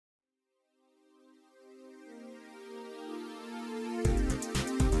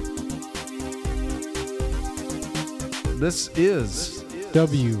This is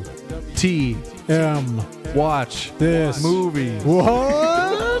WTM. Watch This Movie.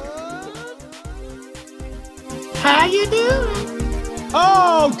 What? How you doing?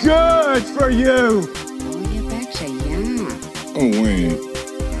 Oh, good for you. Oh, you betcha, yeah. Oh, wait.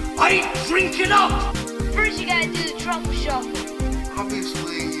 I ain't drinking up! First you gotta do the truffle shuffle.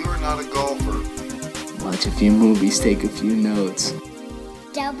 Obviously, you're not a golfer. Watch a few movies, take a few notes.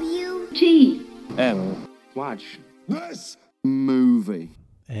 WTM. Watch this movie.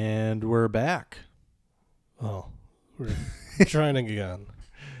 And we're back. Oh, we're trying again.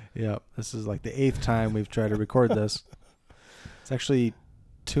 Yep. This is like the 8th time we've tried to record this. It's actually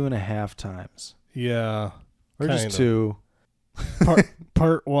 2.5 times. Yeah. Or kinda. just 2.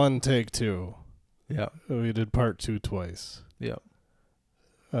 Part 1, take 2. Yep. We did part 2 twice. Yep.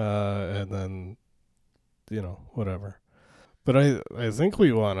 And then, whatever. But I think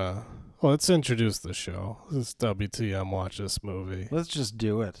we want to... Well, let's introduce the show. This is WTM Watch This Movie. Let's just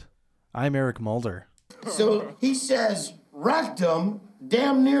do it. I'm Eric Mulder. So he says, wrecked him,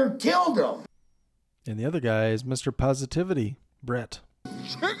 damn near killed him. And the other guy is Mr. Positivity, Brett.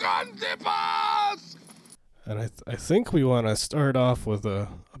 And I think we want to start off with a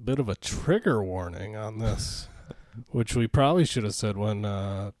bit of a trigger warning on this, which we probably should have said when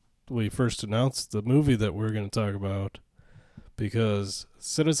we first announced the movie that we're going to talk about, because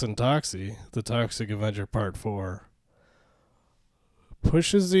Citizen Toxie, the Toxic Avenger Part 4,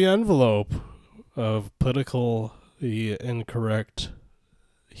 pushes the envelope of politically incorrect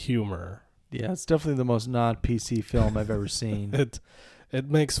humor. Yeah, it's definitely the most non-PC film I've ever seen. It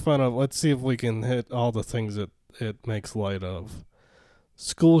makes fun of, let's see if we can hit all the things that it makes light of.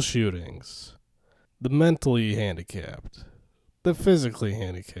 School shootings, the mentally handicapped, the physically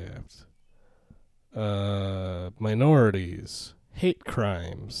handicapped, minorities, hate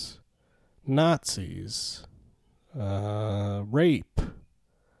crimes, Nazis, rape,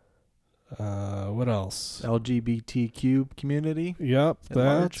 what else? LGBTQ community? Yep, At that.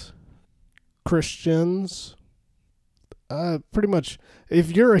 large. Christians. Pretty much,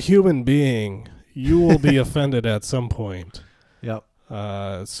 if you're a human being, you will be offended at some point. Yep.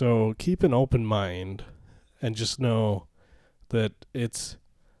 So keep an open mind and just know that it's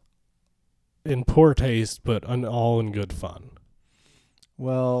in poor taste, but all in good fun.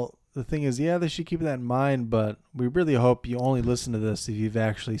 Well, the thing is, yeah, they should keep that in mind, but we really hope you only listen to this if you've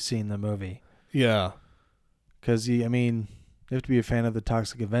actually seen the movie. Yeah. Because, you have to be a fan of the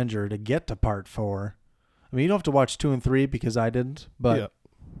Toxic Avenger to get to Part 4. I mean, you don't have to watch 2 and 3 because I didn't, but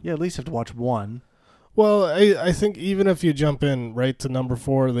you at least have to watch 1. Well, I think even if you jump in right to number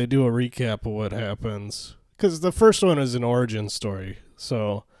 4, they do a recap of what happens. Because the first one is an origin story.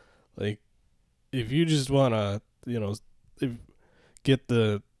 So, like, if you just want to, get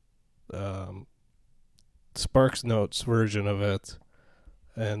the Sparks Notes version of it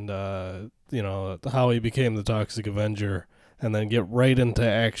and, how he became the Toxic Avenger and then get right into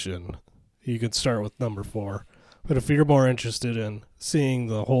action, you could start with number 4. But if you're more interested in seeing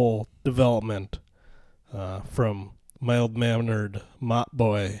the whole development from mild-mannered mop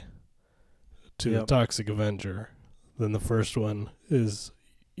boy to the Toxic Avenger, then the first one is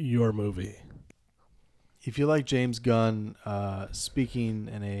your movie. If you like James Gunn speaking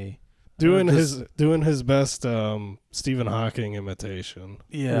in a... Doing his best Stephen Hawking imitation.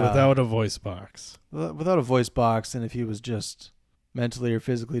 Yeah. Without a voice box. Without a voice box, and if he was just mentally or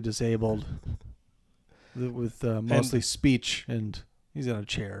physically disabled with mostly speech, and he's in a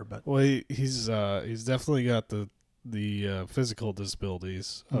chair, but... Well, he's definitely got the physical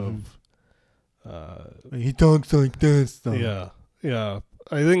disabilities of... he talks like this, though. Yeah.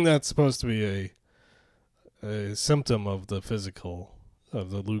 I think that's supposed to be a symptom of the physical, of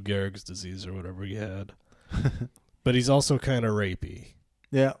the Lou Gehrig's disease or whatever he had. But he's also kind of rapey.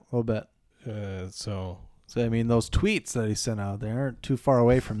 Yeah, a little bit. So I mean, those tweets that he sent out, they aren't too far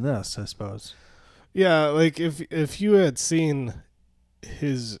away from this, I suppose. Yeah, like if you had seen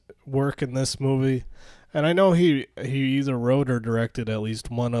his work in this movie, and I know he either wrote or directed at least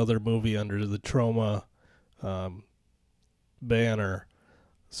one other movie under the Trauma banner,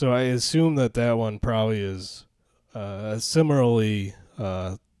 so I assume that one probably is similar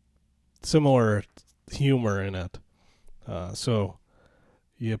humor in it. So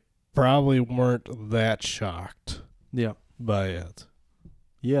you probably weren't that shocked by it.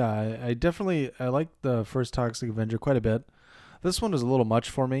 Yeah, I definitely like the first Toxic Avenger quite a bit. This one was a little much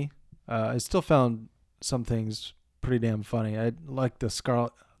for me. I still found some things pretty damn funny. I like the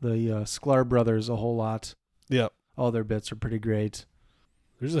Sklar brothers a whole lot. Yep. All their bits are pretty great.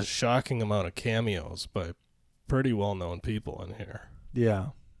 There's a shocking amount of cameos by pretty well-known people in here.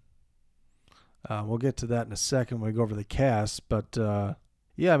 Yeah. We'll get to that in a second when we go over the cast. But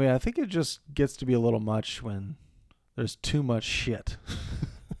yeah, I mean, I think it just gets to be a little much when there's too much shit.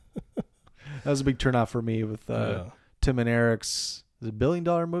 That was a big turnoff for me with Tim and Eric's is it $1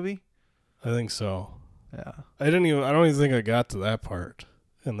 billion movie. I think so. Yeah. I don't even think I got to that part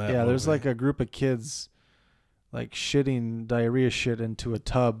in that. Yeah, movie. there's like a group of kids like shitting diarrhea shit into a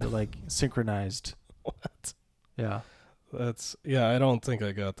tub, like synchronized. What? Yeah. I don't think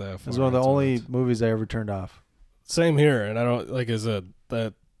I got that far. It was one of the into only it. movies I ever turned off. Same here, and I don't, like I said,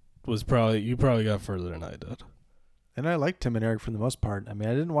 that was you probably got further than I did. And I liked Tim and Eric for the most part. I mean,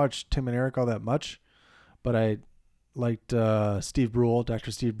 I didn't watch Tim and Eric all that much, but I liked Steve Brule,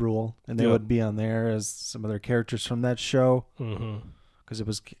 Dr. Steve Brule, and they would be on there as some of their characters from that show because it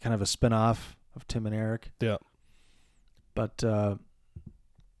was kind of a spin-off of Tim and Eric. Yeah. But, and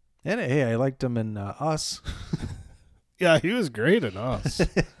hey, I liked him in Us. Yeah, he was great in Us.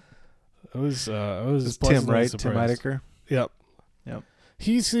 I was Tim, right? surprised. Tim Heidecker. Yep.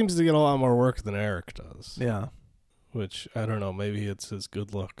 He seems to get a lot more work than Eric does. Yeah. Which, I don't know, maybe it's his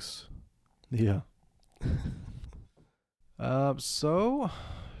good looks. Yeah. So,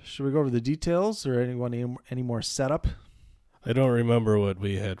 should we go over the details or any more setup? I don't remember what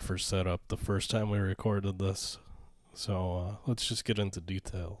we had for setup the first time we recorded this. So, let's just get into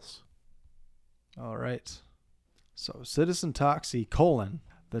details. All right. So, Citizen Toxie,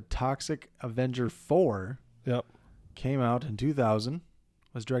 The Toxic Avenger 4 came out in 2000,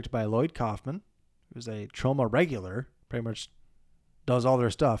 was directed by Lloyd Kaufman, who's a Troma regular, pretty much does all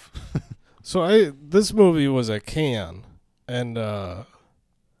their stuff. So, this movie was at Cannes, and yeah,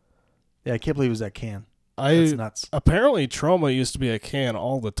 I can't believe it was at Cannes. That's That's nuts. Apparently, Troma used to be at Cannes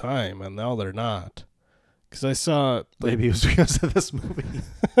all the time, and now they're not. Because I saw... Maybe it was because of this movie.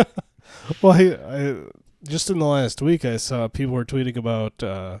 Well, I just in the last week, I saw people were tweeting about,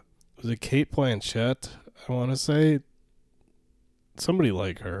 was it Kate Blanchett, I want to say? Somebody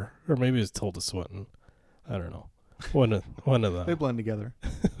like her. Or maybe it's Tilda Swinton. I don't know. One of them. They blend together.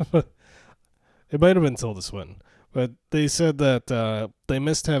 It might have been Tilda Swinton. But they said that they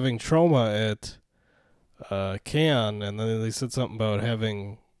missed having Troma at Cannes, and then they said something about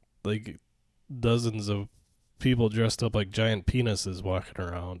having like dozens of people dressed up like giant penises walking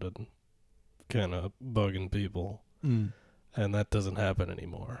around and kind of bugging people. And that doesn't happen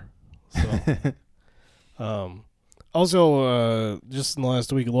anymore. So also just in the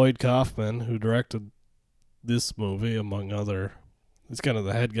last week, Lloyd Kaufman, who directed this movie among other, he's kind of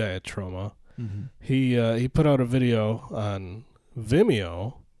the head guy at Troma. He put out a video on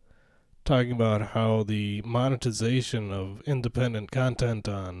Vimeo talking about how the monetization of independent content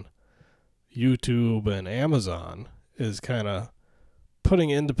on YouTube and Amazon is kind of putting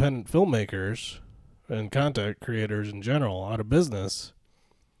independent filmmakers and content creators in general out of business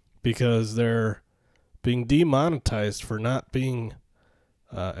because they're being demonetized for not being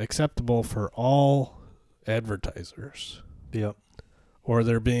acceptable for all advertisers. Yep. Or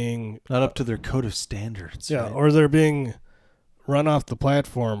they're being... Not up to their code of standards. Yeah, right? or they're being run off the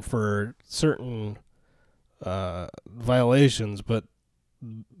platform for certain violations, but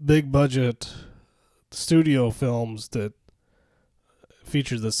big budget studio films that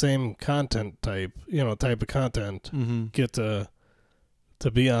feature the same content type of content get to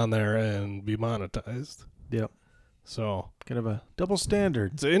be on there and be monetized. Yep. So kind of a double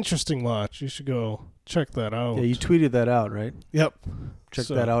standard. It's an interesting watch. You should go check that out. Yeah, you tweeted that out, right? Yep. Check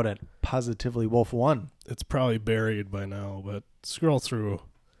that out at Positively Wolf 1. It's probably buried by now, but scroll through.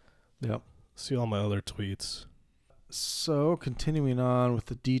 Yep. See all my other tweets. So, continuing on with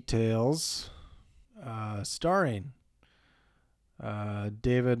the details, starring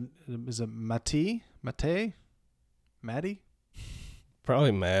David, is it Maddie?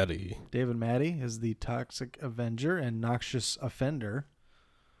 Probably Maddie. David Maddie is the Toxic Avenger and Noxious Offender.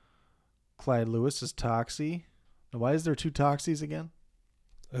 Clyde Lewis is Toxie. Now, why is there two Toxies again?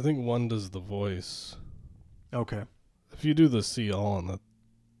 I think one does the voice. Okay. If you do the see all on the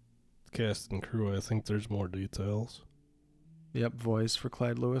cast and crew, I think there's more details. Yep, voice for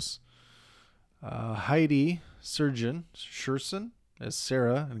Clyde Lewis. Heidi Sherson as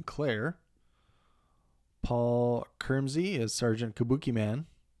Sarah and Claire. Paul Kermsey as Sergeant Kabuki Man,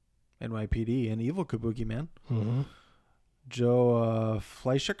 NYPD, and Evil Kabuki Man. Mm-hmm. Joe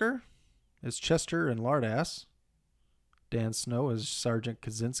Fleischaker as Chester and Lardass. Dan Snow as Sergeant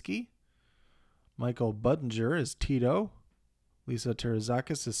Kaczynski. Michael Budinger as Tito. Lisa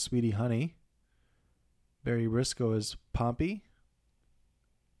Terazakis as Sweetie Honey. Barry Briscoe as Pompey.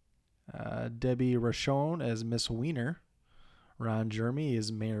 Debbie Rochon as Miss Wiener. Ron Jeremy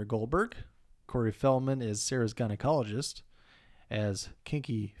as Mayor Goldberg. Corey Feldman is Sarah's gynecologist as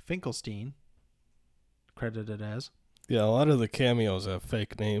Kinky Finkelstein. credited as. Yeah, a lot of the cameos have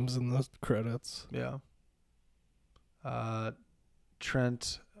fake names in the credits. Yeah.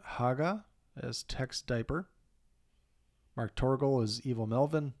 Trent Haga as Tex Diaper. Mark Torgel as Evil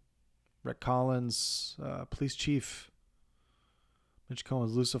Melvin. Rick Collins, Police Chief. Mitch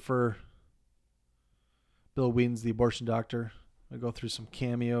Cohen's Lucifer. Bill Whedon's the Abortion Doctor. I go through some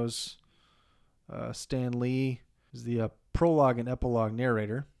cameos. Stan Lee is the prologue and epilogue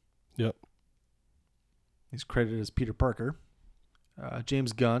narrator. Yep. He's credited as Peter Parker.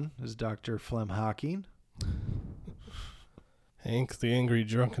 James Gunn is Dr. Flem Hawking. Hank the Angry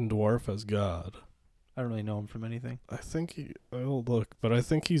Drunken Dwarf as God. I don't really know him from anything. I think I'll look, but I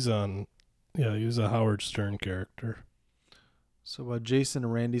think he's on, he was a Howard Stern character. So Jason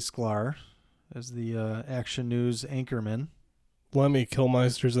and Randy Sklar as the Action News anchorman. Lemmy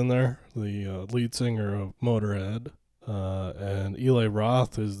Kilmeister's in there, the lead singer of Motorhead. And Eli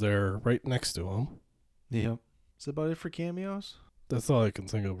Roth is there right next to him. Yep. Is that about it for cameos? That's all I can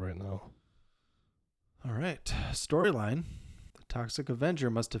think of right now. All right. Storyline. The Toxic Avenger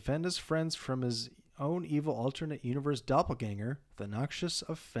must defend his friends from his own evil alternate universe doppelganger, the Noxious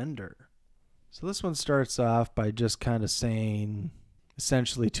Offender. So this one starts off by just kind of saying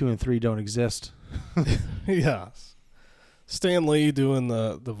essentially 2 and 3 don't exist. Yes. Stan Lee doing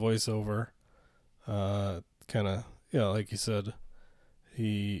the voiceover. Kind of, like you said,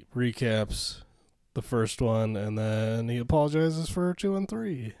 he recaps the first one and then he apologizes for 2 and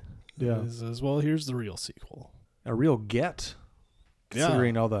 3. Yeah. He says, well, here's the real sequel. A real get.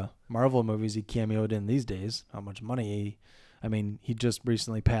 Considering all the Marvel movies he cameoed in these days, how much money he just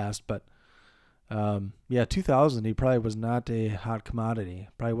recently passed, but 2000, he probably was not a hot commodity.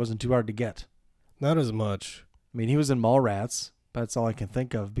 Probably wasn't too hard to get. Not as much. I mean, he was in Mallrats, but that's all I can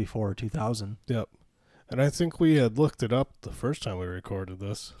think of before 2000. Yep. And I think we had looked it up the first time we recorded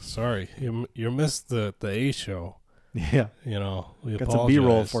this. Sorry, you missed the A show. Yeah. We got apologize. some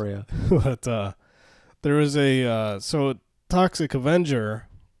B-roll for you. But there was so Toxic Avenger,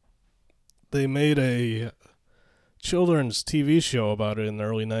 they made a children's TV show about it in the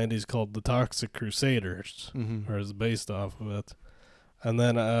early 90s called The Toxic Crusaders, or is based off of it. And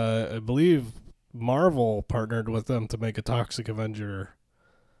then I believe Marvel partnered with them to make a Toxic Avenger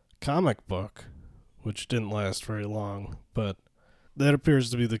comic book, which didn't last very long. But that appears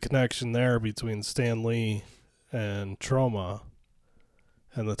to be the connection there between Stan Lee and Troma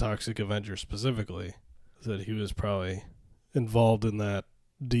and the Toxic Avenger specifically, that he was probably involved in that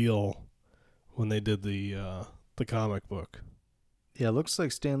deal when they did the comic book. Yeah, it looks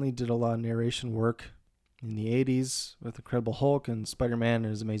like Stan Lee did a lot of narration work in the 80s with Incredible Hulk and Spider-Man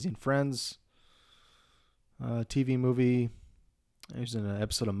and His Amazing Friends. TV movie. He was in an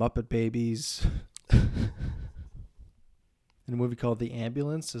episode of Muppet Babies. In a movie called The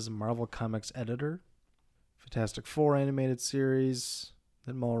Ambulance as a Marvel Comics editor. Fantastic Four animated series.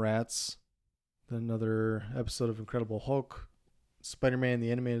 Then Mallrats. Then another episode of Incredible Hulk. Spider-Man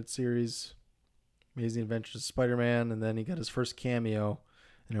the animated series. Amazing Adventures of Spider-Man. And then he got his first cameo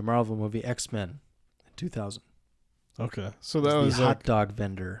in a Marvel movie, X-Men, in 2000. Okay. So that was the hot dog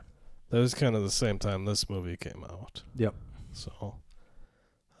vendor. That was kind of the same time this movie came out. Yep. So,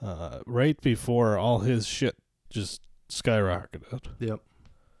 right before all his shit just skyrocketed. Yep.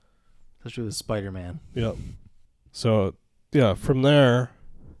 Especially with Spider-Man. Yep. So, from there,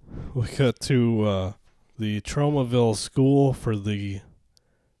 we got to the Tromaville School for the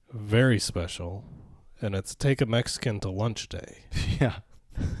Very Special, and it's Take a Mexican to Lunch Day. Yeah.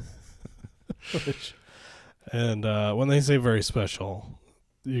 And when they say very special,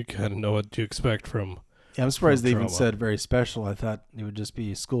 you kind of know what you expect from. Yeah, I'm surprised they even Troma. said very special. I thought it would just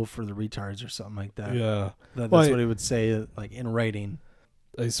be school for the retards or something like that. Yeah. That's Well, what it would say, like in writing.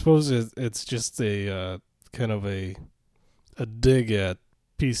 I suppose it's just a kind of a dig at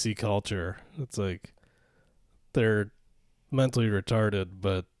PC culture. It's like they're mentally retarded,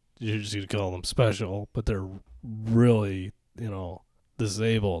 but you just need to call them special, but they're really,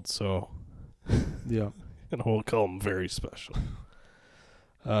 disabled. So, Yeah. we'll call them very special.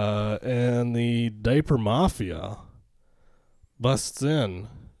 And the Diaper Mafia busts in,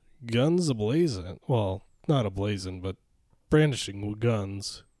 guns ablazing. Well, not ablazing, but brandishing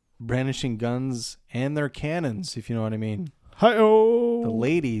guns. Brandishing guns and their cannons, if you know what I mean. Hi-oh! The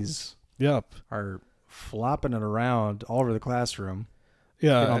ladies Yep. are flopping it around all over the classroom.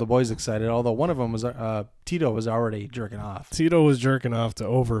 Yeah. Getting all the boys excited, although one of them was, Tito was already jerking off. Tito was jerking off to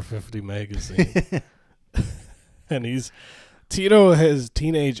Over 50 magazine. And Tito has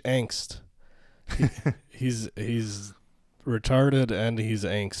teenage angst. He's retarded and he's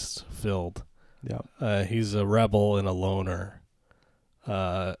angst filled. Yeah. He's a rebel and a loner.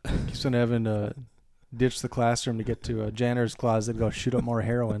 Keeps on having ditch the classroom to get to a janitor's closet and go shoot up more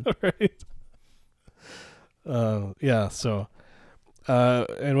heroin. Right. Yeah. So,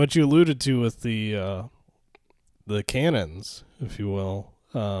 and what you alluded to with the cannons, if you will.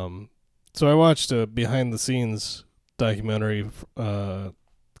 So I watched a behind the scenes documentary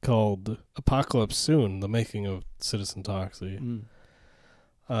called Apocalypse Soon, the making of Citizen Toxie.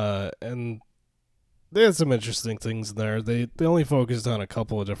 And they had some interesting things in there. They only focused on a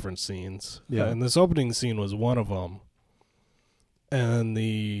couple of different scenes. Yeah. And this opening scene was one of them.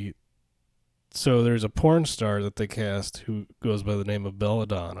 And so there's a porn star that they cast who goes by the name of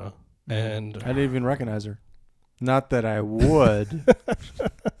Belladonna. And I didn't even recognize her. Not that I would.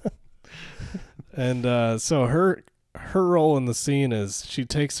 And so her role in the scene is she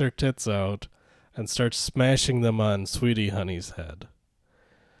takes her tits out and starts smashing them on Sweetie Honey's head.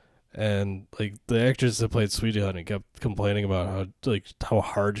 And like the actress that played Sweetie Honey kept complaining about how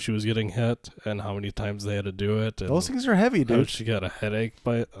hard she was getting hit and how many times they had to do it. And Those things are heavy, how dude. she got a headache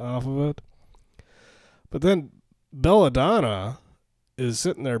off of it. But then Belladonna is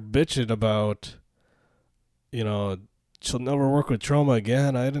sitting there bitching about, she'll never work with trauma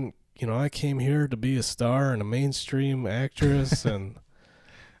again. I came here to be a star and a mainstream actress and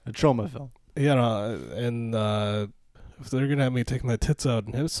A trauma film. and if they're gonna have me take my tits out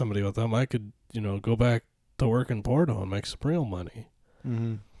and hit somebody with them, I could, go back to work in porno and make some real money.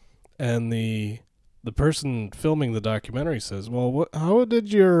 Mm-hmm. And the person filming the documentary says, "Well, how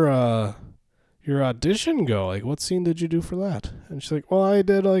did your audition go? Like, what scene did you do for that?" And she's like, "Well, I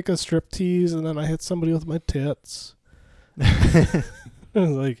did like a strip tease, and then I hit somebody with my tits." I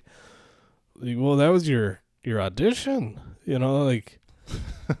was like, well, that was your audition, Did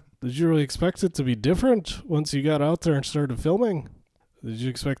you really expect it to be different once you got out there and started filming? Did you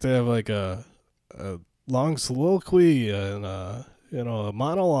expect to have like a long soliloquy and a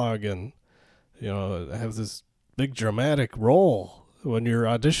monologue and have this big dramatic role when your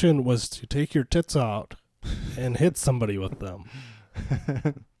audition was to take your tits out and hit somebody with them?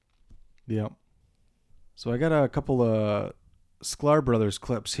 Yep. So I got a couple of Sklar Brothers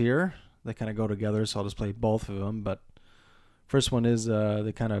clips here. They kind of go together, so I'll just play both of them. But first one is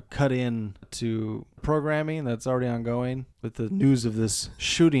they kind of cut in to programming that's already ongoing with the news of this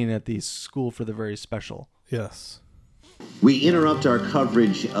shooting at the school for the very special. Yes. We interrupt our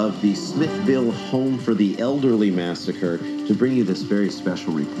coverage of the Smithville Home for the Elderly massacre to bring you this very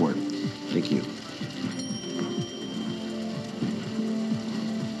special report. Thank you.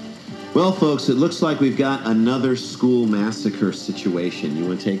 Well, folks, it looks like we've got another school massacre situation. You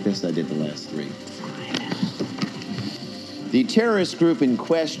want to take this? I did the last three. The terrorist group in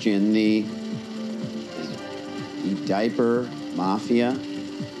question, the Diaper Mafia,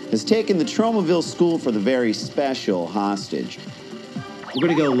 has taken the Tromaville School for the Very Special hostage. We're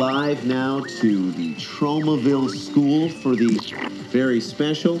going to go live now to the Tromaville School for the Very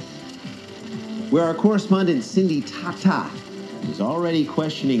Special, where our correspondent Cindy Tata is already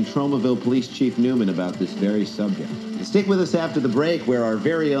questioning Tromaville Police Chief Newman about this very subject. And stick with us after the break, where our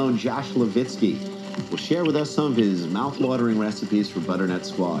very own Josh Levitsky will share with us some of his mouth-watering recipes for butternut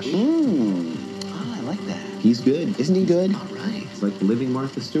squash. Oh, I like that. He's good. Isn't he good? All right. It's like the living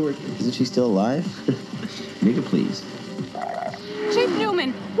Martha Stewart. Isn't she still alive? Make it please. Chief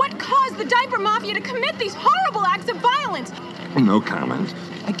Newman, what caused the Diaper Mafia to commit these horrible acts of violence? No comment.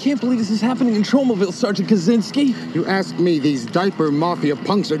 I can't believe this is happening in Tromaville, Sergeant Kaczynski. You ask me, these diaper mafia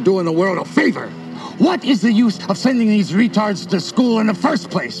punks are doing the world a favor. What is the use of sending these retards to school in the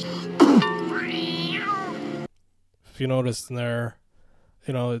first place? If you noticed in there,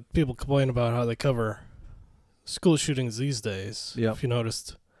 people complain about how they cover school shootings these days. Yep. If you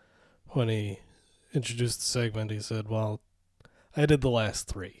noticed when he introduced the segment, he said, "Well, I did the last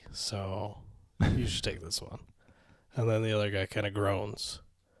three, so you should take this one." And then the other guy kind of groans.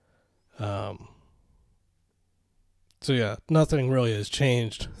 So yeah, nothing really has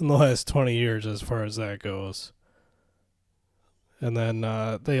changed in the last 20 years as far as that goes. And then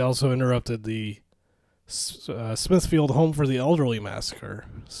they also interrupted the Smithfield Home for the Elderly massacre.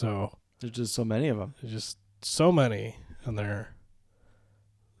 So There's just so many of them. there's just so many, and they're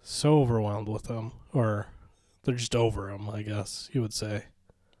so overwhelmed with them, or they're just over them, I guess you would say.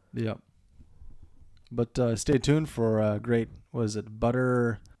 Yep. But stay tuned for great,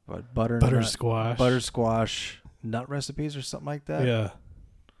 buttersquash nut recipes or something like that. Yeah.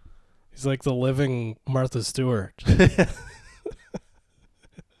 He's like the living Martha Stewart.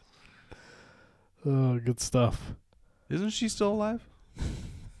 Oh, good stuff. Isn't she still alive?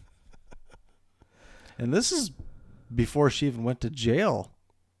 And this is before she even went to jail.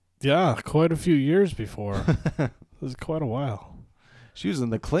 Yeah, quite a few years before. It was quite a while. She was in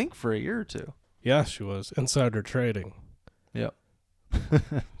the clink for a year or two. Yeah, she was. Insider trading. Yep.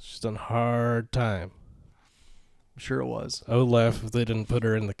 She's done a hard time. I'm sure it was. I would laugh if they didn't put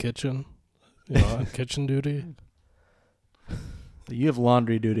her in the kitchen, on kitchen duty. You have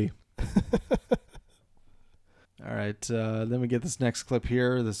laundry duty. All right. Then we get this next clip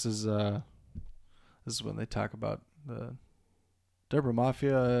here. This is when they talk about the Diaper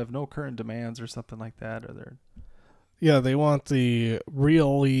Mafia have no current demands or something like that, or they're. Yeah, they want the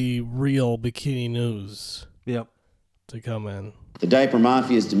really real bikini news. Yep. To come in. The Diaper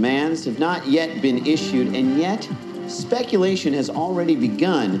Mafia's demands have not yet been issued, and yet speculation has already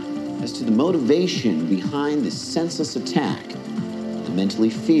begun as to the motivation behind this senseless attack on the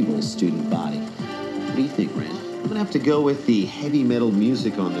mentally feeble student body. What do you think, Rand? I'm gonna have to go with the heavy metal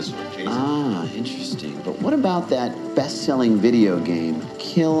music on this one, Jason. Ah, interesting. But what about that best-selling video game,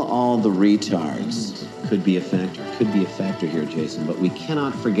 Kill All the Retards? Could be a factor here, Jason, but we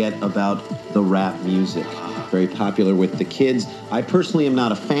cannot forget about the rap music. Very popular with the kids. I personally am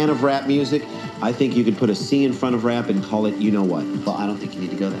not a fan of rap music. I think you could put a C in front of rap and call it you know what. Well, I don't think you need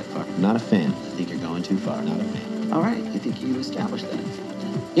to go that far. Not a fan. I think you're going too far. Not a fan. All right, I think you established that.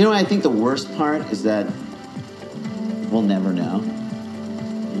 You know what I think the worst part is that we'll never know.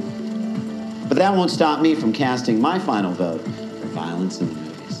 But that won't stop me from casting my final vote for violence in the movies.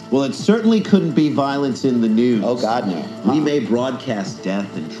 Well, it certainly couldn't be violence in the news. Oh, God, no. We may broadcast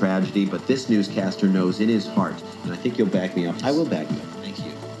death and tragedy, but this newscaster knows in his heart, and I think you'll back me up. I will back you up. Thank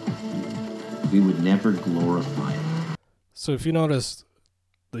you. We would never glorify it. So if you notice,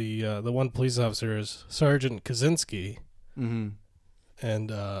 the one police officer is Sergeant Kaczynski. Mm-hmm.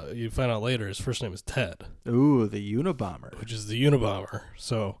 And you find out later his first name is Ted. Ooh, the Unabomber. Which is the Unabomber.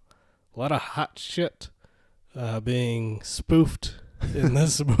 So a lot of hot shit being spoofed in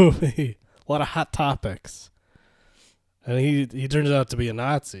this movie. A lot of hot topics. And he turns out to be a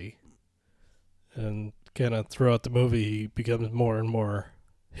Nazi. And kind of throughout the movie, he becomes more and more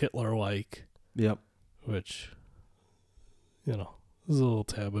Hitler-like. Yep. Which, is a little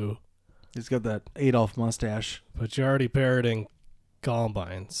taboo. He's got that Adolf mustache. But you're already parroting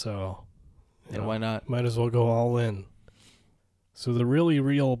Columbine, so why not? Might as well go all in. So the really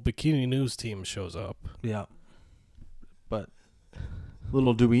real bikini news team shows up. Yeah. But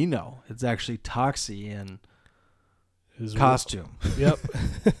little do we know, it's actually Toxie in his costume. Yep.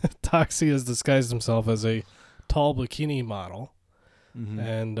 Toxie has disguised himself as a tall bikini model. Mm-hmm.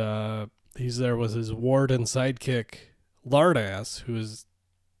 And he's there with his ward and sidekick, Lardass, who is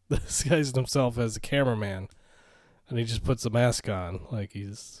disguised himself as a cameraman. And he just puts a mask on, like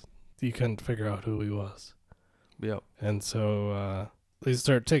you couldn't figure out who he was. Yep. And so they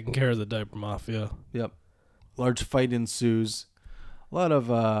start taking care of the Diaper Mafia. Yep. Large fight ensues. A lot of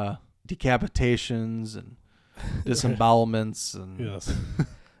decapitations and disembowelments and yes.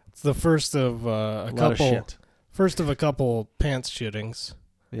 It's the first of a couple pants shittings.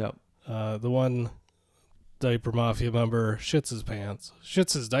 Yep. The one Diaper Mafia member shits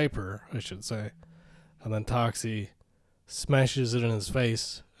his diaper, I should say, and then Toxie smashes it in his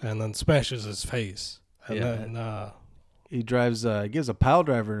face, and then smashes his face, and then he drives. Gives a pile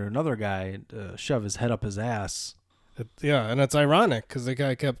driver to another guy to shove his head up his ass. And it's ironic because the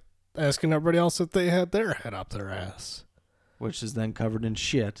guy kept asking everybody else if they had their head up their ass, which is then covered in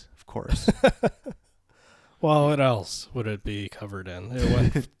shit, of course. Well, what else would it be covered in? It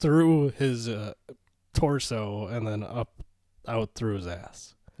went through his torso and then out through his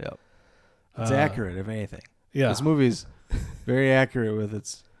ass. Yep. It's accurate, if anything. Yeah. This movie's very accurate with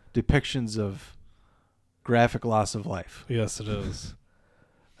its depictions of graphic loss of life. Yes, it is.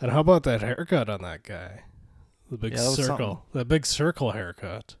 And how about that haircut on that guy? The big circle. That big circle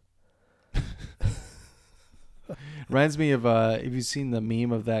haircut. Reminds me of, have you seen the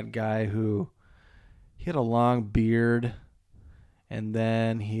meme of that guy who he had a long beard and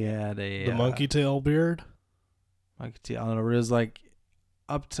then he had the monkey tail beard? Monkey tail. I don't know. It was like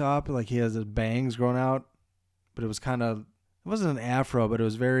up top, like he has his bangs growing out, but it was kind of, it wasn't an afro, but it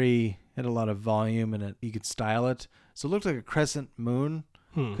was had a lot of volume in it. You could style it. So it looked like a crescent moon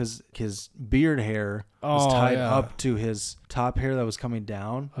because his beard hair was tied up to his top hair that was coming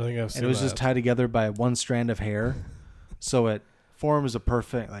down. I think I've seen that. And it was just tied together by one strand of hair. So it forms a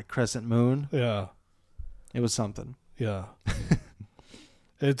perfect like crescent moon. Yeah. It was something. Yeah.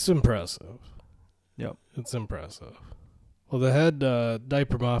 It's impressive. Yep. It's impressive. Well, the head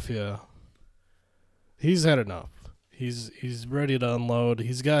Diaper Mafia, he's had enough. He's ready to unload.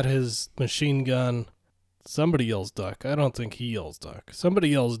 He's got his machine gun. Somebody yells duck. I don't think he yells duck. Somebody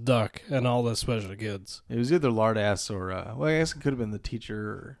yells duck and all the special kids. It was either Lardass or, well, I guess it could have been the teacher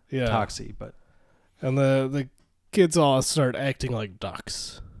or Toxie, but. And the kids all start acting like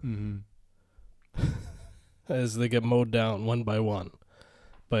ducks. Mm-hmm. as they get mowed down one by one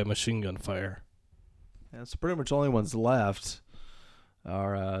by machine gun fire. Yeah, so pretty much the only ones left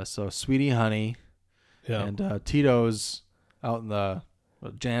are so Sweetie Honey and Tito's out in the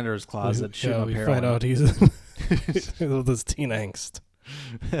janitor's closet shooting up we heroin. find out he's with his teen angst.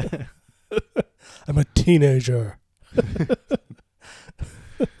 I'm a teenager.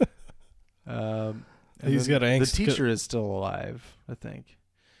 He's got angst. The teacher is still alive, I think.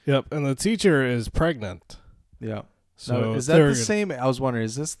 Yep, and the teacher is pregnant. Yeah. So now, is that the same? I was wondering,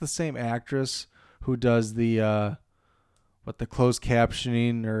 is this the same actress who does the the closed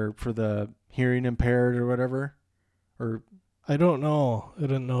captioning or for the hearing impaired or whatever? Or I don't know. I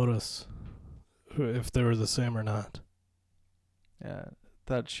didn't notice if they were the same or not. Yeah,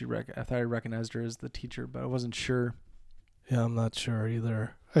 I thought I recognized her as the teacher, but I wasn't sure. Yeah, I'm not sure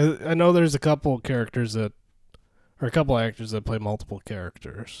either. I know there's a couple actors that play multiple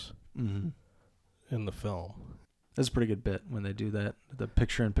characters in the film. That's a pretty good bit when they do that, the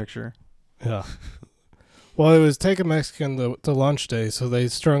picture-in-picture. Yeah. Well, it was Take a Mexican to lunch day, so they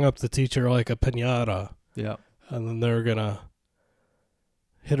strung up the teacher like a piñata. Yeah. And then they were going to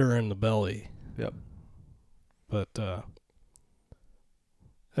hit her in the belly. Yep. But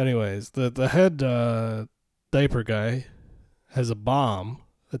anyways, the head diaper guy has a bomb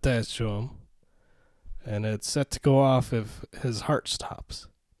attached to him, and it's set to go off if his heart stops.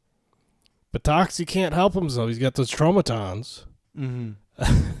 But Toxie can't help himself. He's got those traumatons. Mm-hmm.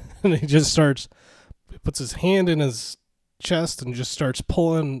 And he puts his hand in his chest and just starts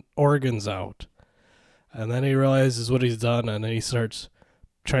pulling organs out. And then he realizes what he's done, and then he starts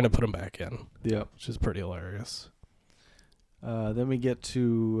trying to put them back in. Yeah. Which is pretty hilarious. Then we get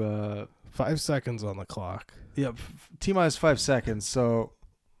to 5 seconds on the clock. Yep, T-minus 5 seconds. So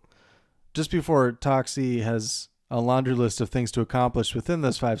just before Toxie has a laundry list of things to accomplish within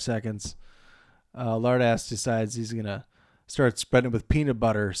those 5 seconds, Lardass decides he's going to start spreading it with peanut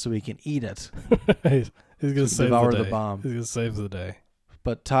butter so he can eat it. He's going to save devour the day. the bomb. He's going to save the day.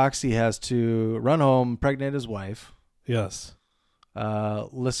 But Toxie has to run home, impregnate his wife. Yes.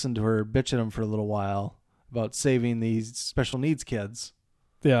 Listen to her bitch at him for a little while about saving these special needs kids.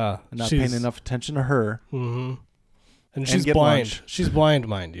 Yeah. And not paying enough attention to her. Mm-hmm. And she's blind. Lunch. She's blind,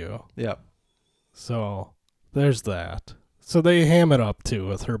 mind you. Yep. So there's that. So they ham it up, too,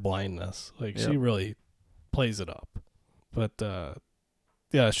 with her blindness. Like, she really plays it up. But,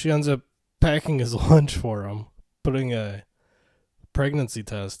 she ends up packing his lunch for him, putting a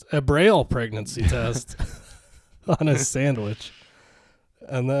Braille pregnancy test on his sandwich.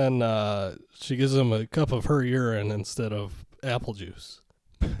 And then she gives him a cup of her urine instead of apple juice.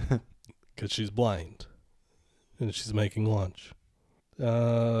 Because she's blind. And she's making lunch.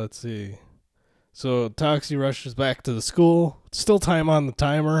 Let's see. So Toxie rushes back to the school. Still time on the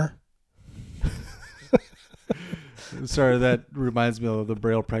timer. Sorry, that reminds me of the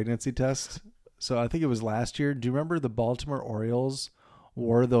Braille pregnancy test. So I think it was last year. Do you remember the Baltimore Orioles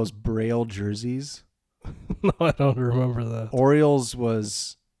wore those Braille jerseys? No, I don't remember that. Orioles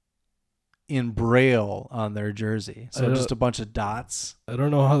was in Braille on their jersey. So just a bunch of dots. I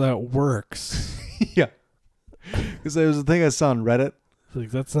don't know how that works. Yeah. Because there was a thing I saw on Reddit. Like,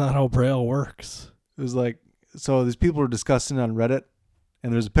 that's not how Braille works. It was like, so these people were discussing on Reddit,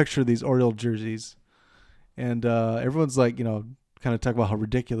 and there's a picture of these Oriole jerseys. And everyone's like, kind of talking about how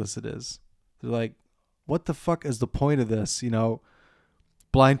ridiculous it is. They're like, what the fuck is the point of this?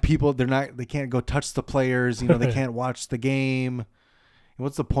 Blind people, they can't go touch the players. They can't watch the game. And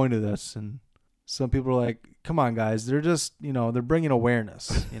what's the point of this? And some people are like, come on, guys. They're just, they're bringing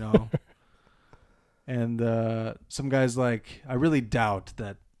awareness, And some guy's like, I really doubt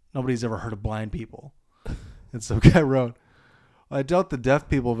that nobody's ever heard of blind people. And some guy wrote, I doubt the deaf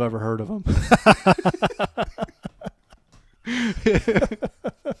people have ever heard of them.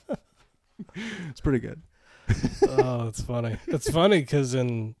 It's pretty good. Oh, it's funny. It's funny because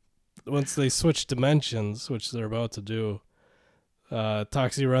once they switch dimensions, which they're about to do,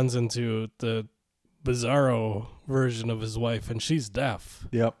 Toxie runs into the Bizarro version of his wife, and she's deaf.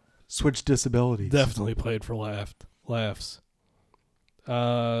 Yep. Switch disabilities. Definitely played for laughs.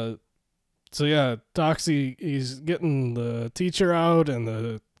 So yeah, Toxie, he's getting the teacher out and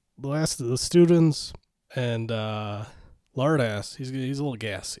the last of the students, and Lardass, he's a little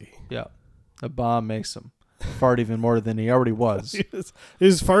gassy. Yeah. The bomb makes him fart even more than he already was.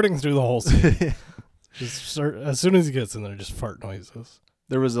 He's farting through the whole scene. As soon as he gets in there, just fart noises.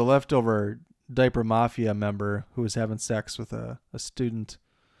 There was a leftover diaper mafia member who was having sex with a student.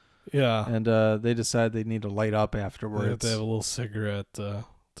 Yeah. And they decide they need to light up afterwards. They have to have a little cigarette to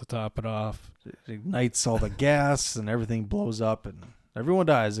top it off. It ignites all the gas and everything blows up and everyone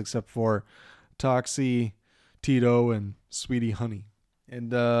dies except for Toxie, Tito, and Sweetie Honey.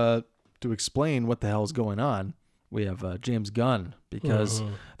 And to explain what the hell is going on, we have James Gunn, because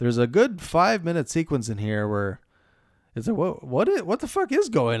there's a good 5-minute sequence in here where it's like, what the fuck is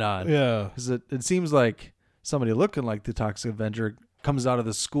going on? Yeah. Because it seems like somebody looking like the Toxic Avenger comes out of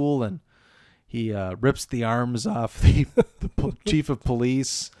the school and he rips the arms off the chief of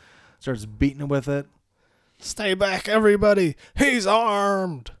police, starts beating him with it. Stay back, everybody. He's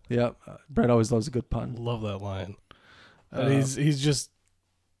armed. Yep. Brett always loves a good pun. Love that line. He's just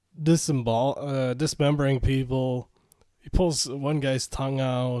dismembering people. He pulls one guy's tongue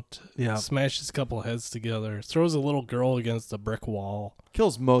out, smashes a couple heads together, throws a little girl against a brick wall.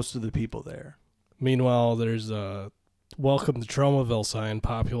 Kills most of the people there. Meanwhile, there's a welcome to Tromaville sign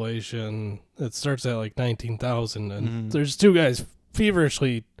population. It starts at like 19,000, and there's two guys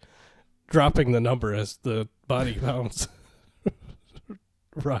feverishly dropping the number as the body counts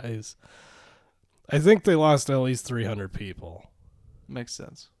rise. I think they lost at least 300 people. Makes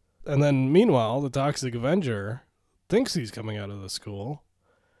sense. And then, meanwhile, the Toxic Avenger thinks he's coming out of the school,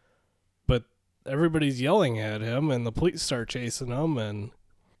 but everybody's yelling at him, and the police start chasing him, and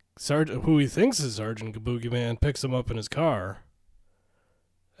Sergeant, who he thinks is Sergeant Kabuki Man, picks him up in his car,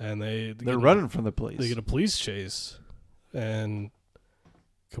 and they're running from the police. They get a police chase, and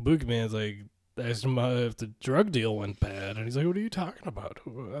Kabuki Man's like, asked him if the drug deal went bad, and he's like, what are you talking about?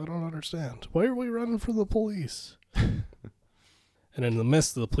 I don't understand. Why are we running from the police? And in the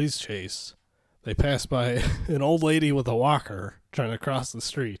midst of the police chase, they pass by an old lady with a walker trying to cross the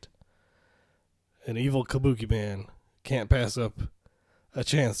street. An evil Kabuki Man can't pass up a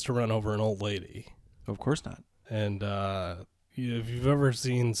chance to run over an old lady. Of course not. And if you've ever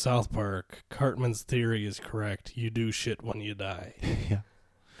seen South Park, Cartman's theory is correct. You do shit when you die. Yeah.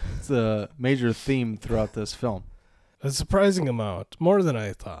 It's a major theme throughout this film. A surprising amount. More than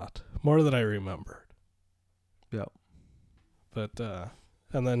I thought. More than I remembered. Yep. But,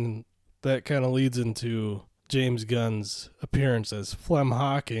 and then that kind of leads into James Gunn's appearance as Flem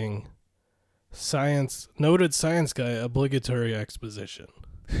Hawking, noted science guy, obligatory exposition.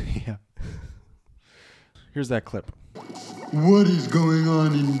 Yeah. Here's that clip. What is going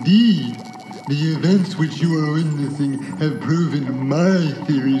on indeed? The events which you are witnessing have proven my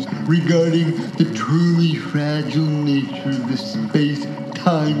theories regarding the truly fragile nature of the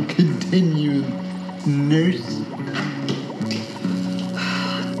space-time continuum. Nurse?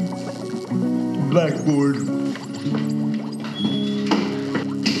 Blackboard.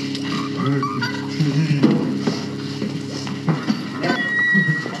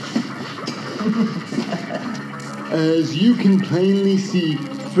 As you can plainly see,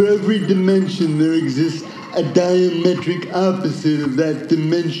 for every dimension there exists a diametric opposite of that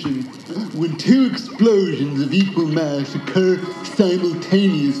dimension. When two explosions of equal mass occur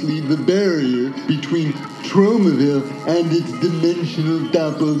simultaneously, the barrier between Tromaville and its dimensional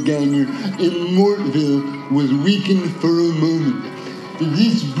doppelganger, Immortville, was weakened for a moment.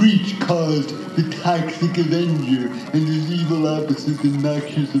 This breach caused the Toxic Avenger and his evil opposite, the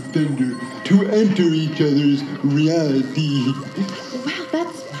Noxious Offender, to enter each other's reality. Wow,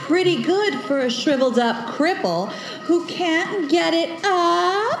 that's pretty good for a shriveled up cripple who can't get it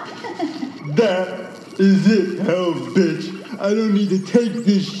up. That is it, hell bitch. I don't need to take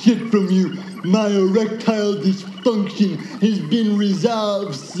this shit from you. My erectile dysfunction has been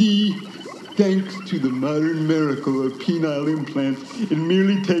resolved, see? Thanks to the modern miracle of penile implants, it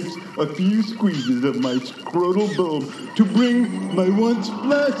merely takes a few squeezes of my scrotal bulb to bring my once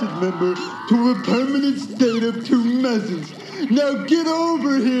flaccid member to a permanent state of tumescence. Now get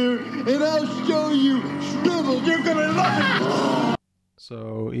over here, and I'll show you, shriveled. You're gonna love it!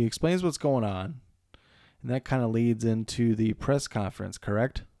 So he explains what's going on, and that kind of leads into the press conference,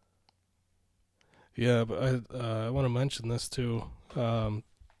 correct? Yeah, but I want to mention this too.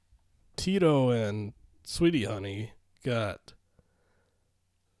 Tito and Sweetie Honey got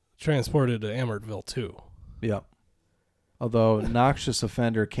transported to Amhertville too. Yep. Although Noxious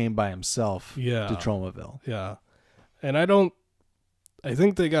Offender came by himself to Tromaville. Yeah. And I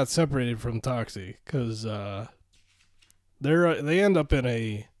think they got separated from Toxie because they end up in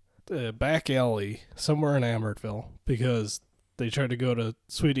a back alley somewhere in Amhertville because they tried to go to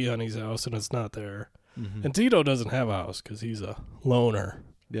Sweetie Honey's house and it's not there. Mm-hmm. And Tito doesn't have a house because he's a loner.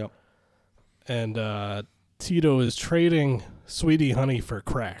 Yep. And Tito is trading Sweetie Honey for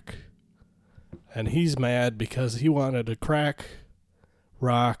crack. And he's mad because he wanted a crack,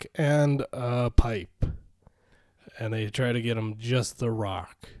 rock, and a pipe. And they try to get him just the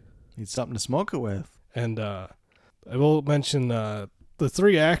rock. Needs something to smoke it with. And I will mention the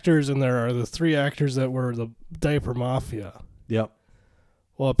three actors in there are the three actors that were the Diaper Mafia. Yep.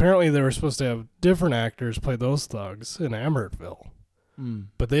 Well, apparently they were supposed to have different actors play those thugs in Amhertville.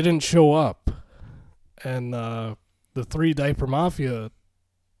 But they didn't show up. And the 3 Diaper Mafia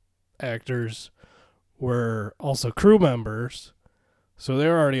actors were also crew members. So they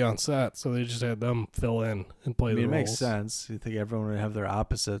were already on set, so they just had them fill in and play the roles. It makes sense. You think everyone would have their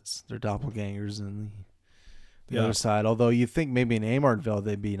opposites, their doppelgangers, and the other side. Although you think maybe in Amhertville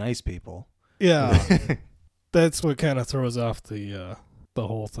they'd be nice people. Yeah, that's what kind of throws off the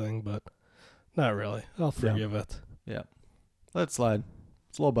whole thing, but not really. I'll forgive it. Yeah, let it slide.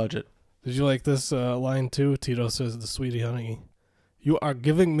 It's low budget. Did you like this line too? Tito says to Sweetie Honey, "You are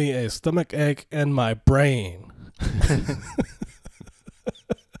giving me a stomach ache and my brain."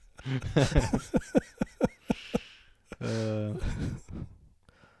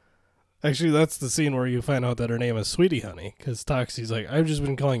 Actually, that's the scene where you find out that her name is Sweetie Honey, because Toxie's like, "I've just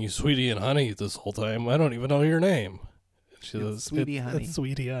been calling you Sweetie and Honey this whole time. I don't even know your name." She says, Sweetie Honey. It's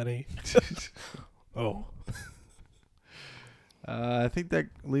Sweetie Honey. Oh. I think that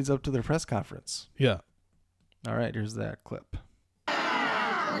leads up to their press conference. Yeah. All right, here's that clip. Look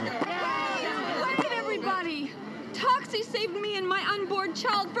at everybody! Toxie saved me and my unborn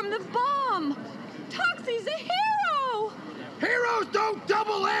child from the bomb! Toxie's a hero! Heroes don't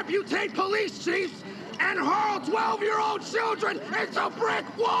double amputate police chiefs and hurl 12-year-old children into brick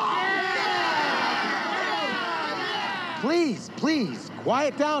walls! Please,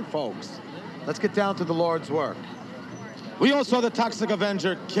 quiet down, folks. Let's get down to the Lord's work. We all saw the Toxic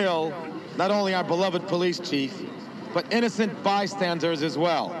Avenger kill not only our beloved police chief, but innocent bystanders as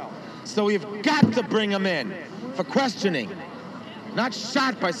well. So we've got to bring him in for questioning, not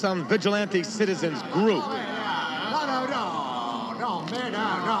shot by some vigilante citizens group. No, man,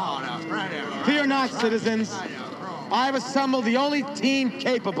 no. Fear not, citizens. I've assembled the only team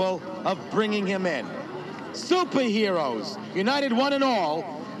capable of bringing him in. Superheroes, united one and all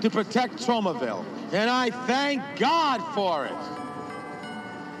to protect Tromaville. And I thank God for it.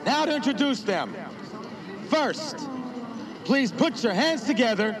 Now to introduce them. First, please put your hands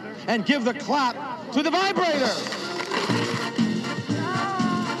together and give the clap to the vibrator.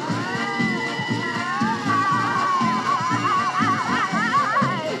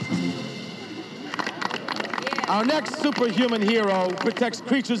 Our next superhuman hero protects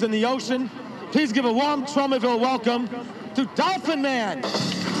creatures in the ocean. Please give a warm Tromaville welcome to Dolphin Man.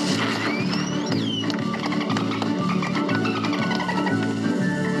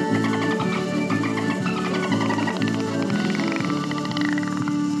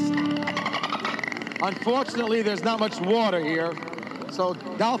 Unfortunately, there's not much water here, so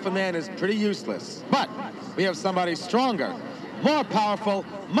Dolphin Man is pretty useless. But we have somebody stronger, more powerful,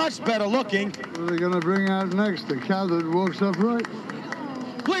 much better looking. What are they going to bring out next? The cow that walks upright?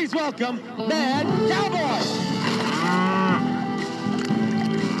 Please welcome Mad Cowboy.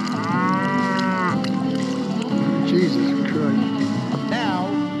 Jesus Christ. Now,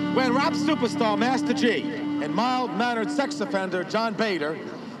 when rap superstar Master G and mild-mannered sex offender John Bader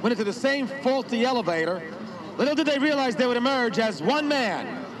went into the same faulty elevator, little did they realize they would emerge as one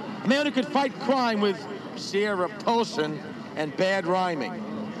man, a man who could fight crime with sheer repulsion and bad rhyming.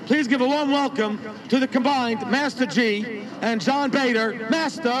 Please give a warm welcome to the combined Master G and John Bader,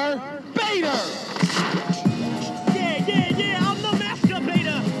 Master Bader! Yeah, I'm the Master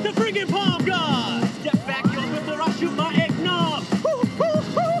Bader, the friggin' palm god! Step back, yo, before I shoot my eggnog!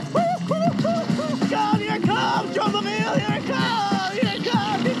 God, here it comes, Tromaville, here it comes! Here it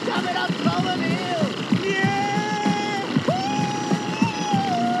comes, it's coming up, Tromaville! Yeah!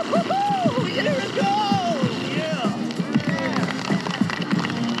 Woo! Here it goes! Yeah!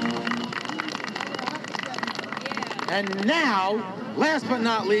 And now, last but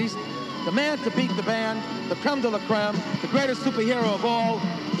not least, the man to beat the band, the creme de la creme, the greatest superhero of all,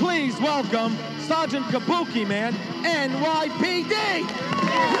 please welcome Sergeant Kabuki Man, NYPD!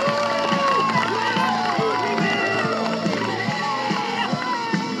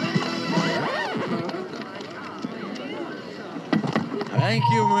 Thank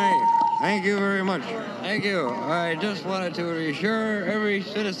you, Mayor. Thank you very much. Thank you. I just wanted to reassure every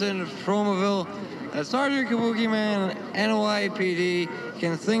citizen of Tromaville that Sergeant Kabuki Man, NYPD,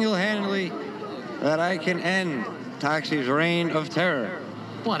 can single-handedly that I can end Toxie's reign of terror.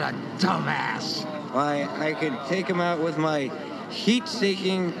 What a dumbass. Why, I could take him out with my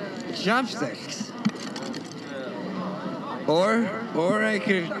heat-seeking chopsticks. Or I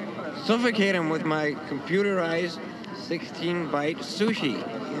could suffocate him with my computerized 16-byte sushi.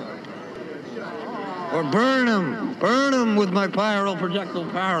 Or burn him with my pyro projectile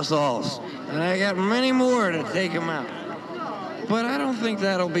parasols. And I got many more to take him out. But I don't think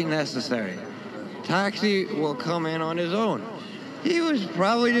that'll be necessary. Toxie will come in on his own. He was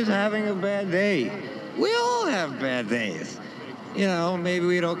probably just having a bad day. We all have bad days. You know, maybe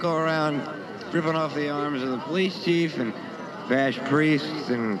we don't go around ripping off the arms of the police chief and bash priests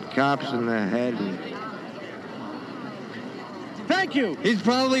and cops in the head. Thank you. He's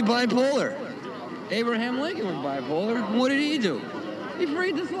probably bipolar. Abraham Lincoln was bipolar. What did he do? He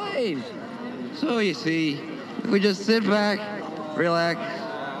freed the slaves. So you see, if we just sit back, relax,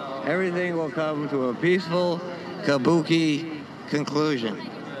 everything will come to a peaceful, kabuki conclusion.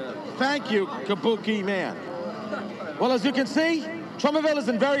 Thank you, Kabuki Man. Well, as you can see, Tromaville is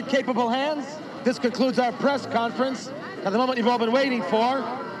in very capable hands. This concludes our press conference. Now, the moment you've all been waiting for,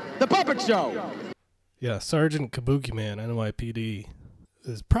 the puppet show. Yeah, Sergeant Kabuki Man, NYPD,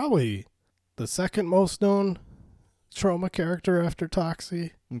 is probably the second most known Trauma character after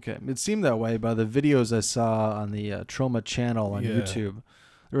Toxie. Okay, it seemed that way by the videos I saw on the Trauma channel on YouTube.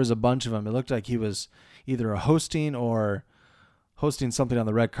 There was a bunch of them. It looked like he was either hosting something on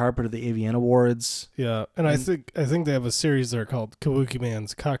the red carpet of the AVN Awards. Yeah, and I think they have a series there called Kabuki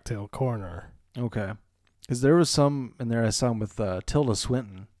Man's Cocktail Corner. Okay, because there was some in there I saw him with Tilda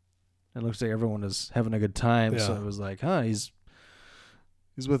Swinton. It looks like everyone is having a good time, so it was like, he's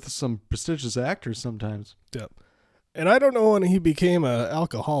with some prestigious actors sometimes. Yep. And I don't know when he became an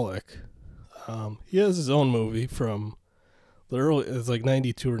alcoholic. He has his own movie from the early, it's like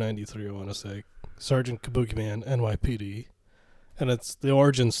 92 or 93, I want to say, Sergeant Kabuki Man, NYPD. And it's the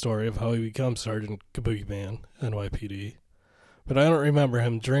origin story of how he becomes Sergeant Kabuki Man, NYPD. But I don't remember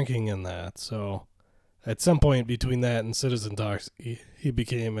him drinking in that, so at some point between that and Citizen Docs, he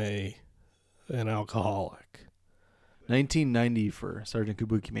became an alcoholic. 1990 for Sergeant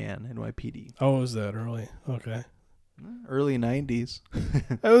Kabuki Man, NYPD. Oh, was that early? Okay. Early 90s.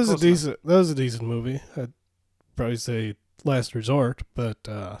 That was a decent movie. I'd probably say last resort, but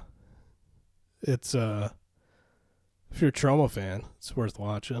it's if you're a Trauma fan, it's worth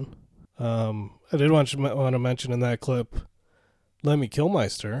watching. I did want to mention in that clip, Lemmy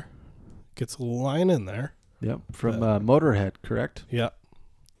Kilmister gets a line in there. Yep, from Motorhead, correct? Yeah.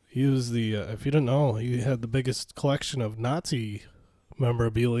 He was the, if you didn't know, he had the biggest collection of Nazi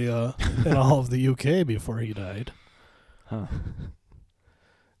memorabilia in all of the UK before he died. Huh.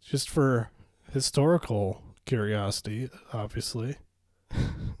 Just for historical curiosity, obviously.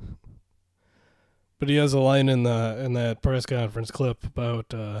 But he has a line in that press conference clip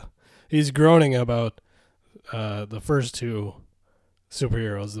about he's groaning about the first two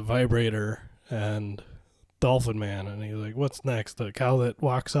superheroes, the Vibrator and Dolphin Man, and he's like, "What's next? The cow that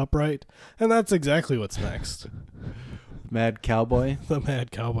walks upright?" And that's exactly what's next. Mad Cowboy. The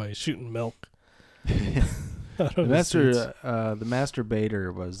Mad Cowboy shooting milk. The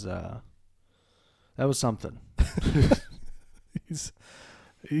masturbator was that was something.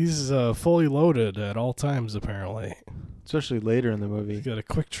 He's fully loaded at all times, apparently. Especially later in the movie. He's got a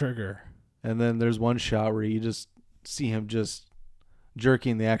quick trigger. And then there's one shot where you just see him just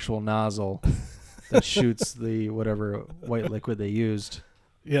jerking the actual nozzle that shoots the whatever white liquid they used.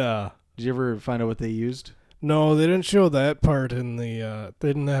 Yeah. Did you ever find out what they used? No, they didn't show that part in the they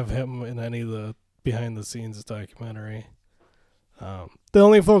didn't have him in any of the behind the scenes documentary. They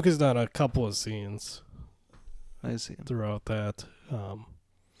only focused on a couple of scenes. I see. Throughout that.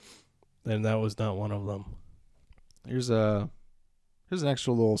 And that was not one of them. Here's an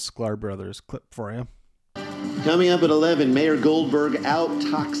actual little Sklar Brothers clip for you. Coming up at 11, Mayor Goldberg out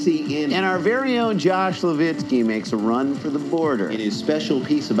Toxie in. And our very own Josh Levitsky makes a run for the border in his special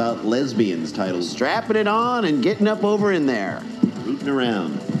piece about lesbians titled Strapping It On and Getting Up Over in There. Rooting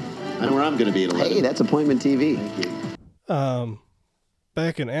around. I know where I'm going to be at 11. Hey, that's Appointment TV. Thank you.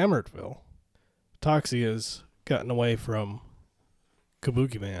 Back in Amhertville, Toxie has gotten away from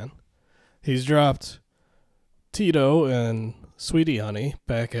Kabuki Man. He's dropped Tito and Sweetie Honey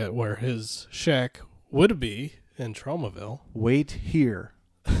back at where his shack would be in Traumaville. Wait here.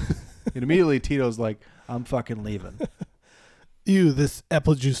 And immediately Tito's like, I'm fucking leaving. Ew, this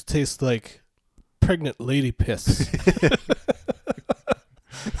apple juice tastes like pregnant lady piss.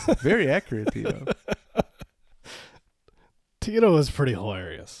 Very accurate, Tito. Tito is pretty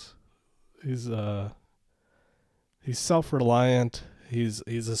hilarious. He's self-reliant. He's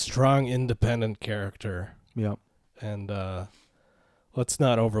a strong, independent character. Yep. And let's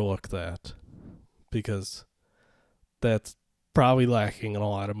not overlook that, because that's probably lacking in a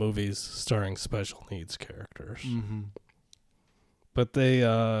lot of movies starring special needs characters. Mm-hmm. But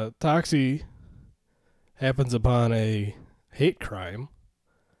Toxie happens upon a hate crime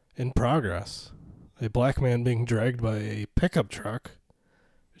in progress. A black man being dragged by a pickup truck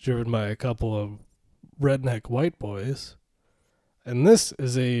driven by a couple of redneck white boys. And this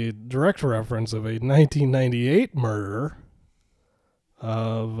is a direct reference of a 1998 murder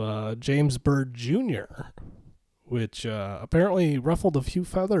of James Byrd Jr., which apparently ruffled a few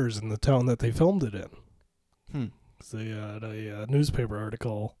feathers in the town that they filmed it in. They had a newspaper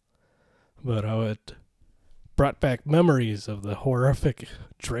article about how it brought back memories of the horrific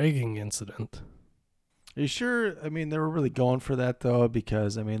dragging incident. Are you sure? I mean, they were really going for that, though,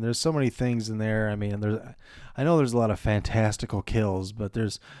 because, I mean, there's so many things in there. I mean, I know there's a lot of fantastical kills, but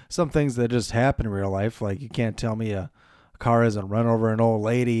there's some things that just happen in real life. Like, you can't tell me a car hasn't run over an old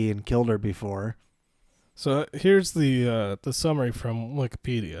lady and killed her before. So here's the summary from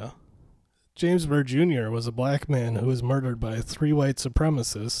Wikipedia. James Byrd Jr. was a black man who was murdered by 3 white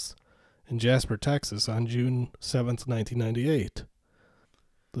supremacists in Jasper, Texas on June 7th, 1998.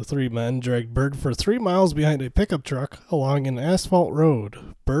 The 3 men dragged Byrd for 3 miles behind a pickup truck along an asphalt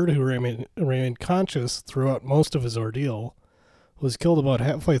road. Byrd, who remained conscious throughout most of his ordeal, was killed about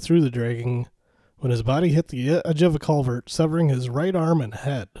halfway through the dragging when his body hit the edge of a culvert, severing his right arm and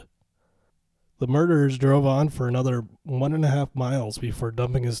head. The murderers drove on for another 1.5 miles before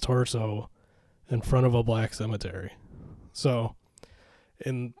dumping his torso in front of a black cemetery. So,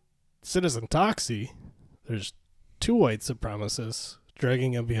 in Citizen Toxie, there's 2 white supremacists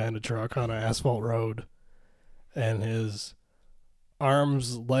dragging him behind a truck on an asphalt road, and his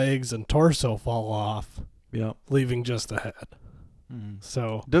arms, legs, and torso fall off, leaving just the head. Mm-hmm.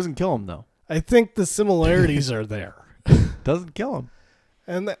 So doesn't kill him, though. I think the similarities are there. Doesn't kill him.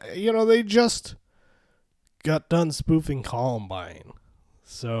 And, they just got done spoofing Columbine.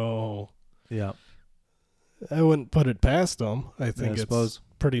 So, yeah, I wouldn't put it past them. I think it's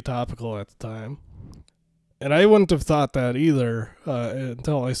pretty topical at the time. And I wouldn't have thought that either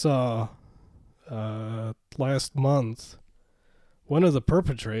until I saw last month one of the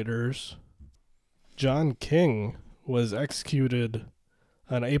perpetrators, John King, was executed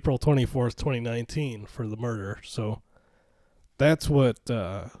on April 24th, 2019 for the murder. So that's what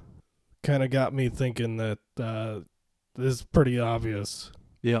kind of got me thinking that this is pretty obvious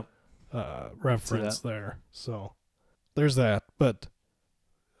reference there. So there's that. But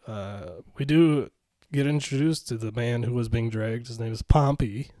we do get introduced to the man who was being dragged. His name is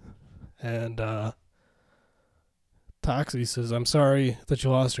Pompey. And Toxie says, "I'm sorry that you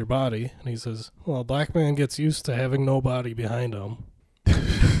lost your body." And he says, "Well, a black man gets used to having no body behind him."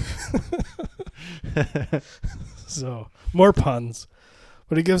 So, more puns.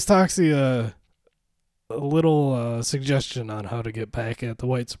 But he gives Toxie a little suggestion on how to get back at the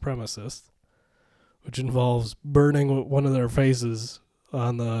white supremacists, which involves burning one of their faces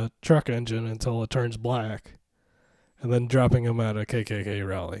on the truck engine until it turns black, and then dropping him at a KKK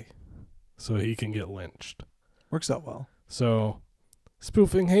rally so he can get lynched. Works out well. So,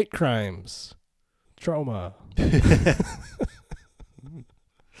 spoofing hate crimes. Trauma.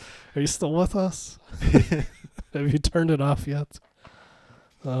 Are you still with us? Have you turned it off yet?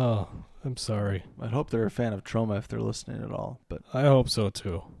 Oh, I'm sorry. I hope they're a fan of Trauma if they're listening at all. But I hope so,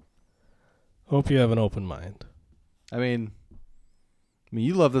 too. Hope you have an open mind. I mean,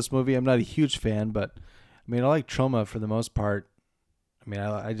 you love this movie. I'm not a huge fan, but I like Trauma for the most part.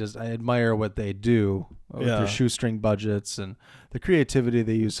 I admire what they do with their shoestring budgets and the creativity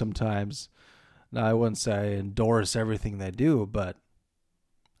they use sometimes. Now, I wouldn't say I endorse everything they do, but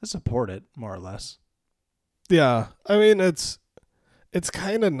I support it more or less. Yeah, it's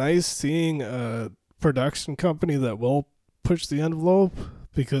kind of nice seeing a production company that will push the envelope,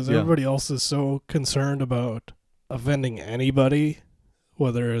 because everybody else is so concerned about offending anybody,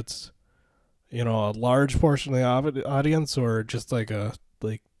 whether it's a large portion of the audience or just like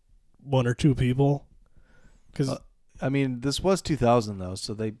 1 or 2 people. Because this was 2000 though,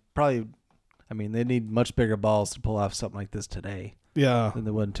 so they probably, they need much bigger balls to pull off something like this today. Yeah, than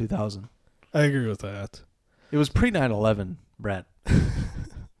they would in 2000. I agree with that. It was pre 9/11, Brett.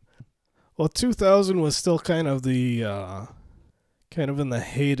 Well, 2000 was still kind of in the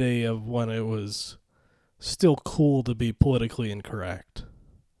heyday of when it was still cool to be politically incorrect.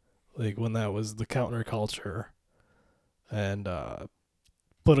 Like when that was the counterculture, and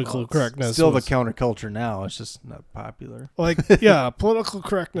political correctness. Still the counterculture now. It's just not popular. Political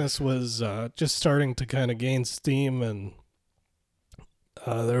correctness was just starting to kind of gain steam, and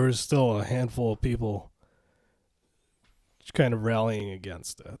there was still a handful of people kind of rallying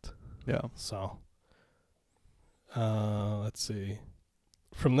against it. Yeah. So, let's see.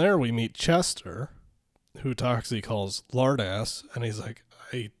 From there, we meet Chester, who Toxie calls Lardass, and he's like,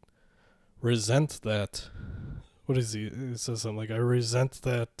 "I resent that." What is he? He says something like, "I resent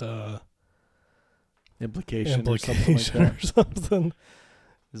that implication or something like that. Or something.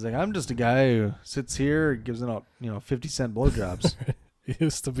 He's like, "I'm just a guy who sits here and gives out 50-cent blowjobs." He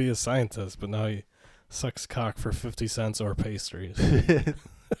used to be a scientist, but now he sucks cock for 50 cents or pastries.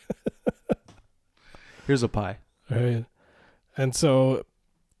 Here's a pie. Right. And so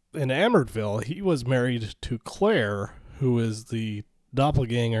in Amhertville, he was married to Claire, who is the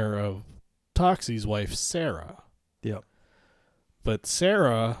doppelganger of Toxie's wife, Sarah. Yep. But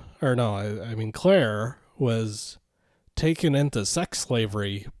Claire was taken into sex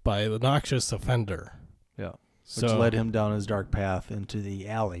slavery by the noxious offender. Yeah. Which led him down his dark path into the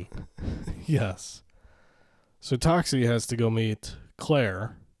alley. Yes. So Toxie has to go meet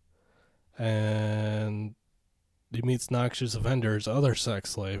Claire, and he meets noxious offender's other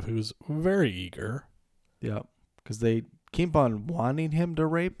sex slave, who's very eager. Yeah. Because they keep on wanting him to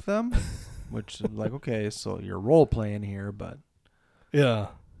rape them, which is like, okay, so you're role playing here, but yeah,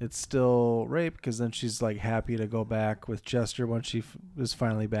 it's still rape, because then she's like happy to go back with Chester when she is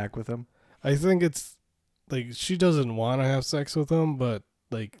finally back with him. I think it's like she doesn't want to have sex with him, but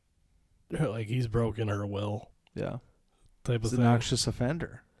like he's broken her will. Yeah. Type He's of a thing. noxious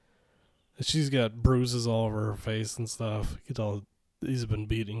offender. She's got bruises all over her face and stuff. You can tell he's been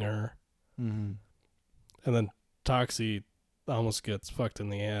beating her. Mm-hmm. And then Toxie almost gets fucked in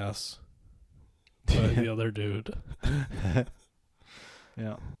the ass by the other dude.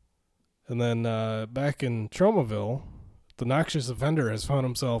 Yeah. And then back in Tromaville, the noxious offender has found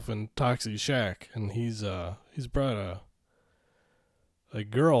himself in Toxie's shack, and he's brought a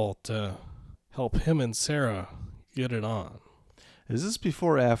girl to help him and Sarah get it on. Is this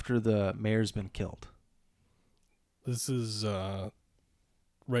before or after the mayor's been killed? This is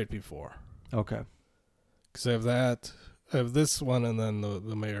right before. Okay. Because I have this one, and then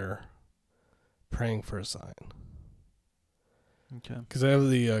the mayor praying for a sign. Okay. Because I have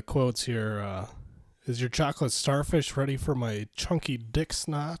the quotes here. Is your chocolate starfish ready for my chunky dick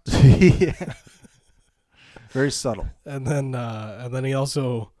snot? Yeah. Very subtle. And then he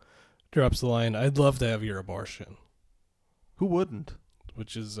also drops the line, "I'd love to have your abortion." Who wouldn't?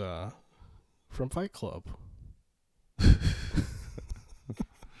 Which is from Fight Club.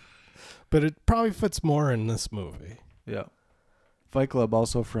 But it probably fits more in this movie. Yeah. Fight Club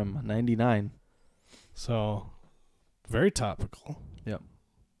also from 99. So, very topical. Yep.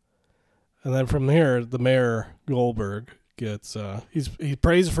 And then from here, the mayor, Goldberg, gets, he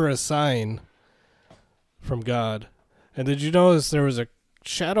prays for a sign from God. And did you notice there was a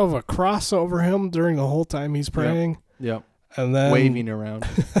shadow of a cross over him during the whole time he's praying? Yep. And then waving around.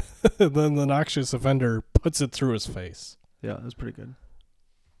 And then the noxious offender puts it through his face. Yeah, that's pretty good.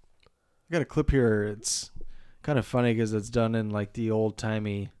 I got a clip here. It's kind of funny because it's done in like the old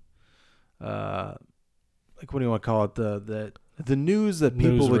timey, like what do you want to call it? The news that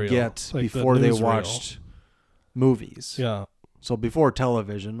people would get like before they newsreel. watched movies. Yeah. So before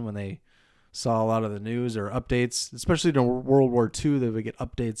television, when they saw a lot of the news or updates, especially during World War II, they would get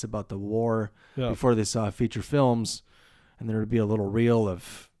updates about the war before they saw feature films. And there would be a little reel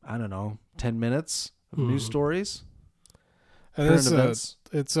of, I don't know, 10 minutes of news stories. And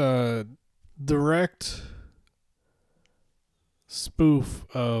it's a direct spoof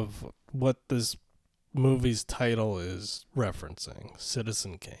of what this movie's title is referencing,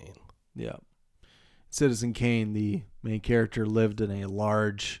 Citizen Kane. Yeah. Citizen Kane, the main character, lived in a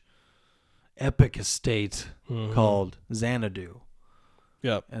large, epic estate called Xanadu.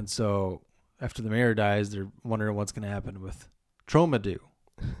 Yep. And so after the mayor dies, they're wondering what's going to happen with Tromadu.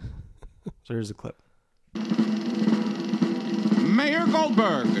 So here's a clip. Mayor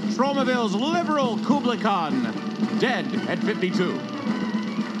Goldberg, Tromaville's liberal Kublai Khan, dead at 52.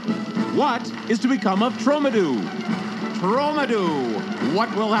 What is to become of Tromadu? Tromadu,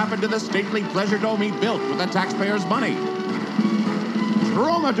 what will happen to the stately pleasure dome he built with the taxpayers' money?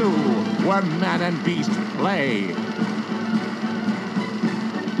 Tromadu, where man and beast play.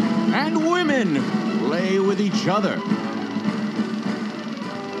 And women play with each other.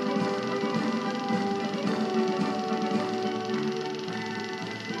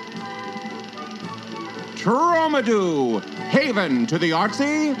 Tromadu, haven to the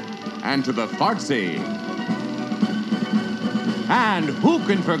artsy and to the fartsy. And who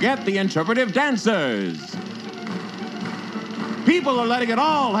can forget the interpretive dancers? People are letting it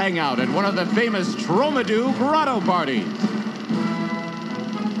all hang out at one of the famous Tromadu grotto parties.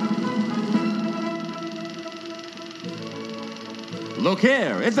 Look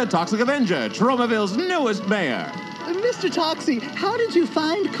here, it's the Toxic Avenger, Tromaville's newest mayor. Mr. Toxie, how did you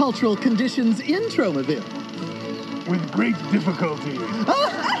find cultural conditions in Tromaville? With great difficulty.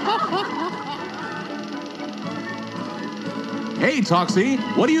 Hey, Toxie,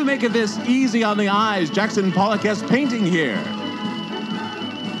 what do you make of this easy on the eyes Jackson Pollock-esque painting here?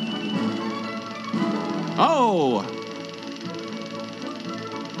 Oh!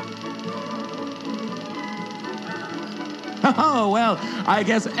 Oh, well, I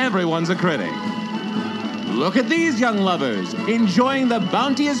guess everyone's a critic. Look at these young lovers, enjoying the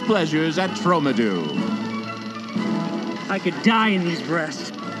bounteous pleasures at Tromadoo. I could die in these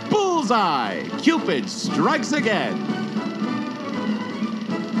breasts. Bullseye! Cupid strikes again.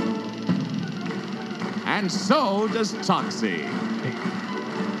 And so does Toxie.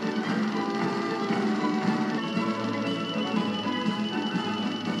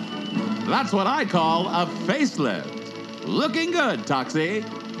 That's what I call a facelift. Looking good, Toxie.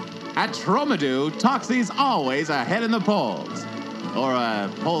 At Tromadoo, Toxie's always ahead in the polls. Or a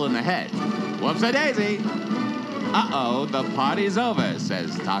pole in the head. Whoops-a-daisy. Uh-oh, the party's over,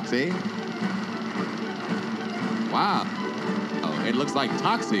 says Toxie. Wow. Oh, it looks like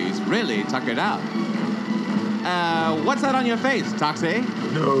Toxie's really tuckered out. What's that on your face, Toxie?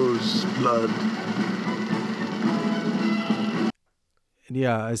 Nose blood. And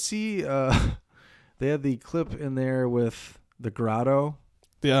yeah, I see they had the clip in there with the grotto.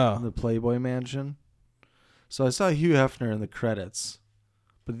 Yeah. In the Playboy Mansion. So I saw Hugh Hefner in the credits.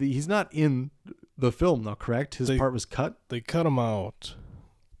 But he's not in the film, though, correct? His part was cut? They cut him out.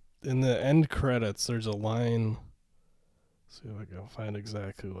 In the end credits, there's a line. Let's see if I can find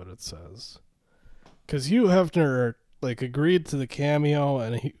exactly what it says. Because Hugh Hefner, like, agreed to the cameo,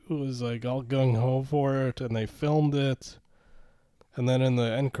 and he was, like, all gung-ho for it, and they filmed it. And then in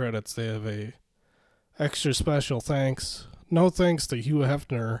the end credits, they have a extra special thanks. No thanks to Hugh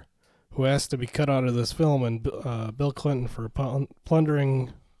Hefner, who asked to be cut out of this film, and Bill Clinton for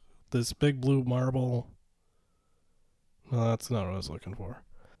plundering this big blue marble. No, that's not what I was looking for.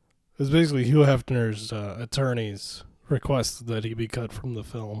 It was basically Hugh Hefner's attorneys requested that he be cut from the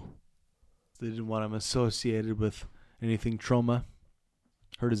film. They didn't want him associated with anything trauma.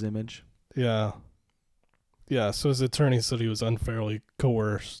 Hurt his image. Yeah. Yeah, so his attorney said he was unfairly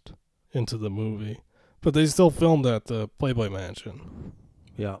coerced into the movie. But they still filmed at the Playboy Mansion.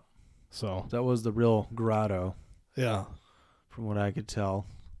 Yeah. So that was the real grotto. Yeah. From what I could tell.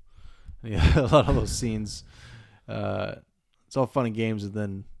 Yeah, a lot of those scenes. It's all fun and games, and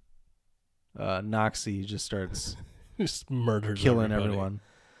then Noxie just starts just murders killing everybody. everyone.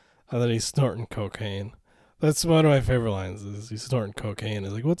 And then he's snorting cocaine. That's one of my favorite lines. Is he's snorting cocaine.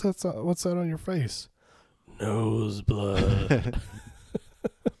 He's like, "What's that on your face?" Nose blood.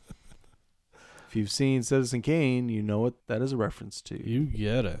 If you've seen Citizen Kane, you know what that is a reference to. You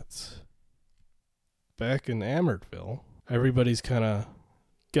get it. Back in Amhertville, everybody's kind of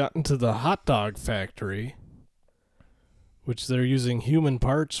gotten to the hot dog factory, which they're using human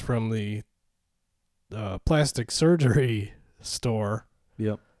parts from the plastic surgery store.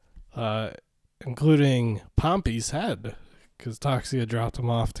 Yep. Including Pompey's head, because Toxia dropped him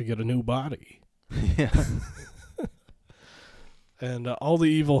off to get a new body. Yeah. And all the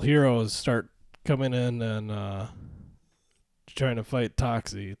evil heroes start coming in and trying to fight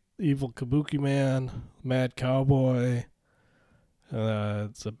Toxie. Evil Kabuki Man, Mad Cowboy.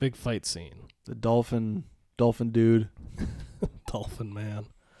 It's a big fight scene. The dolphin dude. Dolphin Man.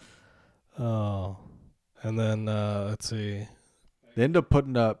 Oh. And then, let's see. They end up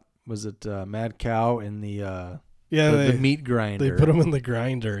putting up, was it Mad Cow in the the meat grinder? They put him in the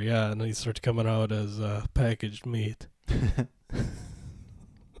grinder, yeah, and he starts coming out as packaged meat.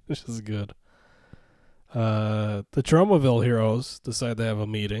 Which is good. The Tromaville heroes decide to have a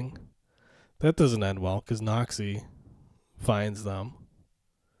meeting. That doesn't end well because Noxie finds them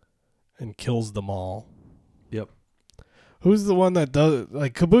and kills them all. Yep. Who's the one that does,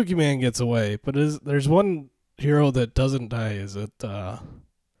 like, Kabuki Man gets away, but there's one hero that doesn't die. Is it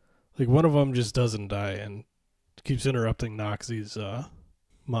like one of them just doesn't die and keeps interrupting Noxie's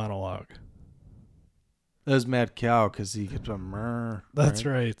monologue? That was Mad Cow because he kept on murr. That's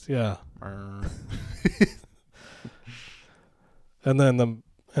right, yeah. Murr. And then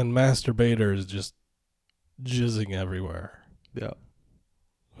Master Bader is just jizzing everywhere. Yeah.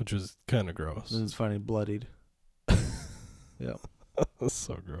 Which is kind of gross. This is funny, bloodied. Yeah. That's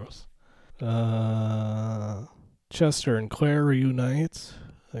so gross. Chester and Claire reunite.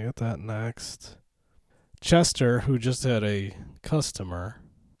 I got that next. Chester, who just had a customer.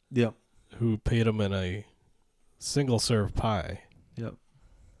 Yep. Who paid him in a single serve pie. Yep.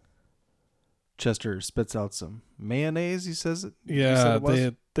 Chester spits out some mayonnaise, he says it? Yeah,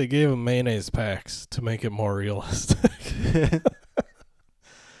 they gave him mayonnaise packs to make it more realistic.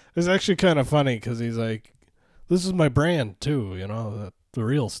 It's actually kind of funny because he's like, this is my brand too, you know, the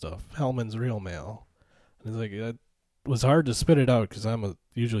real stuff, Hellman's Real Mail. And he's like, it was hard to spit it out because I'm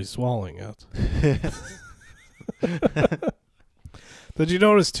usually swallowing it. Did you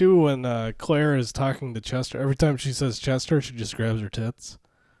notice too when Claire is talking to Chester, every time she says Chester, she just grabs her tits?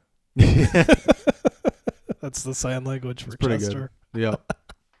 That's the sign language for pretty Chester. good. Yeah.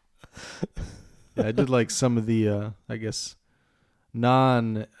 Yeah, I did like some of the, I guess,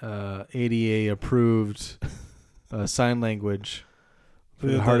 non-ADA approved sign language for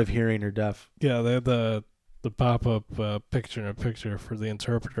the hard of hearing or deaf. Yeah, they had the pop-up picture-in-a-picture for the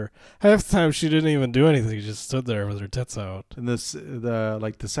interpreter. Half the time she didn't even do anything. She just stood there with her tits out. And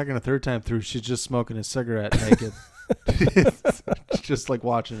the second or third time through, she's just smoking a cigarette naked. Just like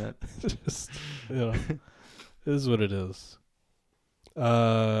watching it. Just, it is what it is.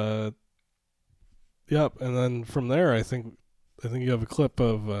 Yep, and then from there, I think you have a clip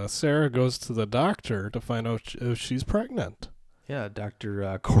of Sarah goes to the doctor to find out if she's pregnant. Yeah,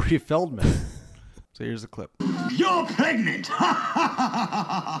 Dr. Corey Feldman. So here's the clip. You're pregnant! That's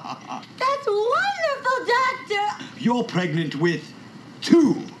wonderful, Doctor! You're pregnant with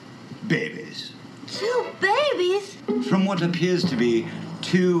 2 babies. 2 babies? From what appears to be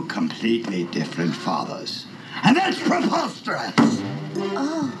 2 completely different fathers. And that's preposterous!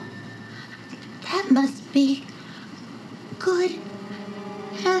 Oh, that must be good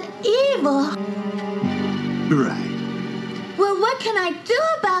and evil. Right. Well, what can I do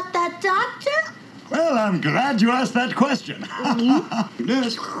about that, Doctor? Well, I'm glad you asked that question.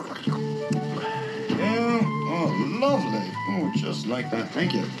 Yes. Oh, lovely. Oh, just like that.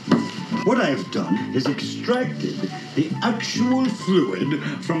 Thank you. What I've done is extracted the actual fluid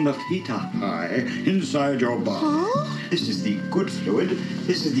from the fetae inside your body. Huh? This is the good fluid.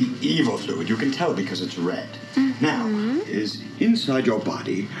 This is the evil fluid. You can tell because it's red. Now, is inside your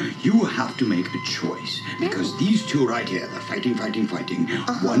body, you have to make a choice. Because these 2 right here, they're fighting.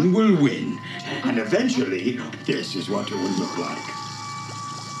 One will win. And eventually, this is what it will look like.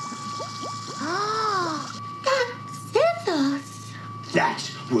 Oh, that's scissors.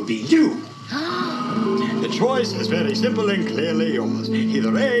 That will be you. The choice is very simple and clearly yours.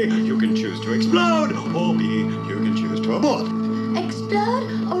 Either A, you can choose to explode, or B, you can choose to abort.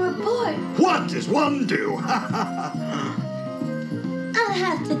 Explode or abort? What does one do? I'll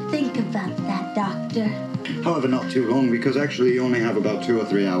have to think about that, Doctor. However, not too long, because actually you only have about 2 or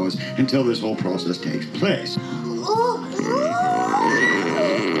 3 hours until this whole process takes place.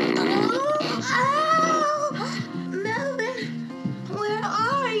 Melvin, where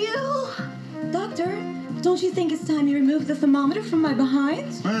are you? Doctor, don't you think it's time you remove the thermometer from my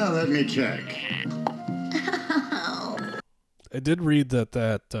behind? Well, let me check. I did read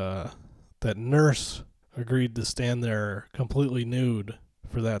that nurse agreed to stand there completely nude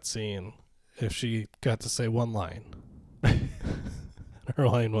for that scene if she got to say one line. Her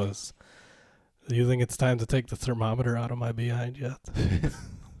line was, "Do you think it's time to take the thermometer out of my behind yet?"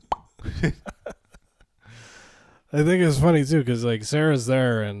 I think it's funny too, because like Sarah's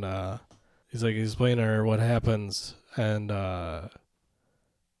there and he's explaining to her what happens, and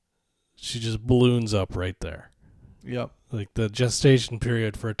she just balloons up right there. Yep. Like the gestation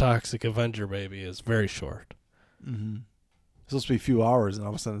period for a toxic Avenger baby is very short. Mm-hmm. It's supposed to be a few hours, and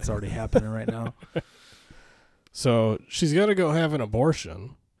all of a sudden it's already happening right now. So she's got to go have an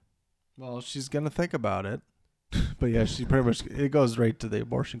abortion. Well, she's gonna think about it, but yeah, she pretty much it goes right to the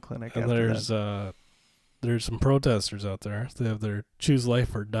abortion clinic. And after there's some protesters out there. They have their "Choose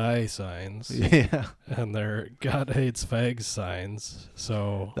Life or Die" signs. Yeah. And their "God Hates Fags" signs.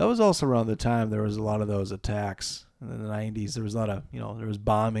 So that was also around the time there was a lot of those attacks in the 90s. There was a lot of there was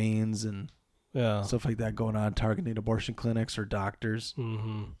bombings and stuff like that going on, targeting abortion clinics or doctors.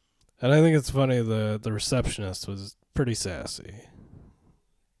 Mm-hmm. And I think it's funny the receptionist was pretty sassy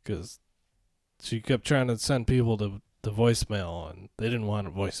because she kept trying to send people to voicemail, and they didn't want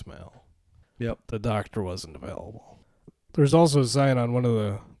a voicemail. Yep. The doctor wasn't available. There's also a sign on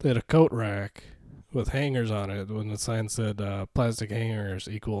they had a coat rack with hangers on it when the sign said plastic hangers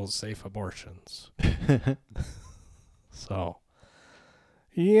equals safe abortions. So,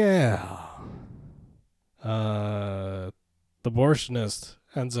 yeah. The abortionist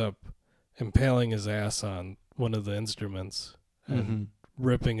ends up impaling his ass on one of the instruments and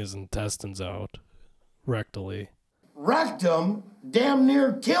ripping his intestines out rectally. Rectum damn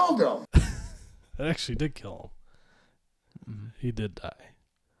near killed him. It actually did kill him. He did die.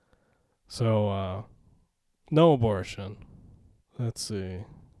 So, no abortion. Let's see.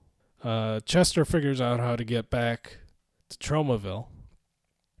 Chester figures out how to get back to Tromaville.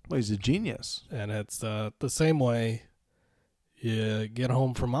 Well, he's a genius. And it's the same way you get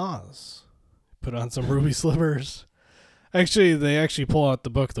home from Oz. Put on some ruby slippers. Actually, they pull out the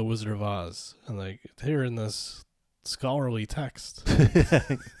book, The Wizard of Oz, and here in this scholarly text.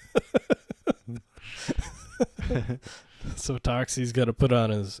 So Toxie's got to put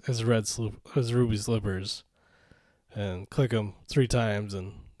on his ruby slippers and click them 3 times,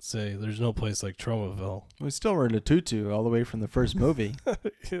 and say there's no place like Tromaville. We still wearing a tutu all the way from the first movie.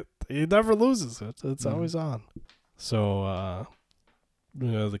 He never loses it. It's always on. So,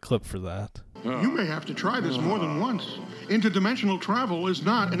 the clip for that. You may have to try this more than once. Interdimensional travel is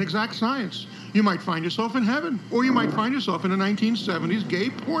not an exact science. You might find yourself in heaven, or you might find yourself in a 1970s gay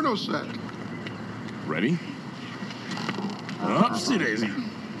porno set. Ready? Upsy daisy.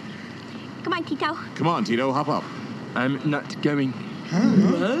 Come on, Tito. Come on, Tito, hop up. I'm not going.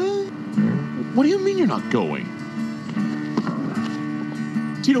 What do you mean you're not going?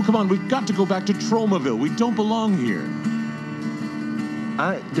 Tito, come on, we've got to go back to Tromaville. We don't belong here.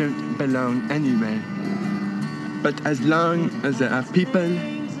 I don't belong anywhere. But as long as there are people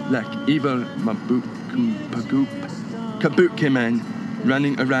like evil Kabuki man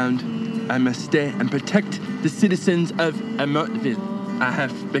running around, I must stay and protect the citizens of Amortville. I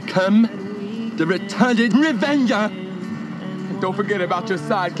have become the retarded Avenger. And don't forget about your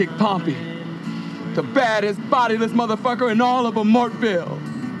sidekick Pompey, the baddest bodiless motherfucker in all of Amortville.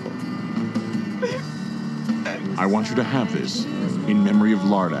 I want you to have this in memory of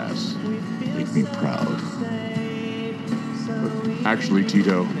Lardass. Make me proud. But actually,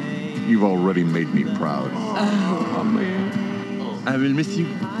 Tito, you've already made me proud. Oh, man. I will miss you.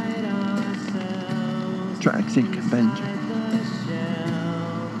 Toxic Avenger.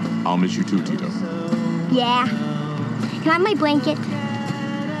 I'll miss you too, Tito. Yeah. Can I have my blanket?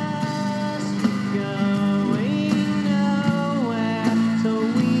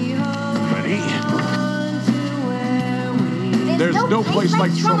 Ready? There's no place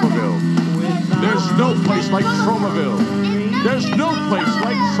like Tromaville. There's no place like Tromaville. There's no place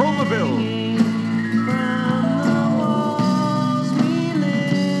like Tromaville.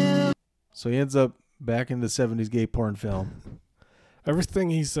 So he ends up back in the 70s gay porn film.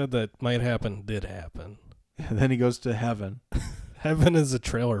 Everything he said that might happen did happen. And then he goes to heaven. Heaven is a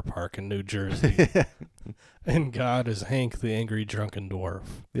trailer park in New Jersey. And God is Hank the Angry Drunken Dwarf.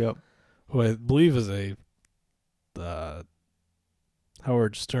 Yep. Who I believe is a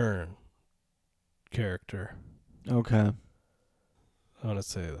Howard Stern character. Okay. I want to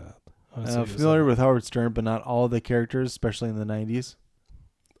say that. I'm familiar with Howard Stern, but not all the characters, especially in the 90s.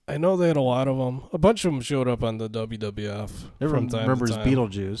 I know they had a lot of them. A bunch of them showed up on the WWF. Everyone remembers time.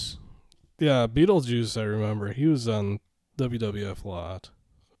 Beetlejuice. Yeah, Beetlejuice, I remember. He was on WWF a lot.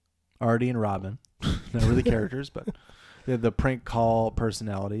 Artie and Robin. Never the characters, but they had the prank call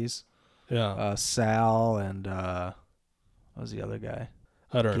personalities. Yeah. Sal and what was the other guy?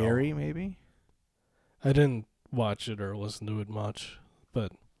 I don't know. Gary, maybe? I didn't watch it or listen to it much,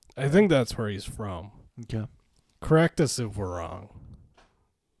 but I think that's where he's from. Okay. Correct us if we're wrong.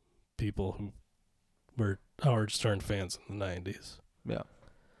 People who were Howard Stern fans in the 90s. Yeah.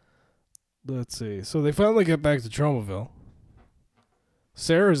 Let's see. So they finally get back to Tromaville.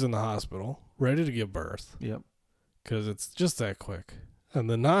 Sarah's in the hospital, ready to give birth. Yep. Because it's just that quick. And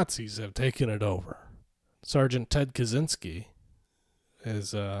the Nazis have taken it over. Sergeant Ted Kaczynski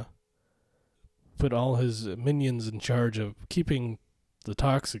has put all his minions in charge of keeping the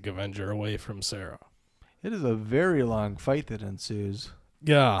Toxic Avenger away from Sarah. It is a very long fight that ensues.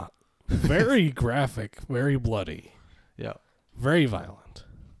 Yeah. Very graphic, very bloody. Yeah. Very violent.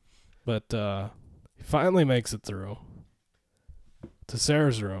 But he finally makes it through to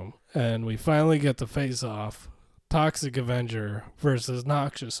Sarah's room, and we finally get the face-off. Toxic Avenger versus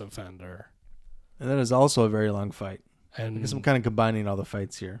Noxious Offender. And that is also a very long fight. And I guess I'm kind of combining all the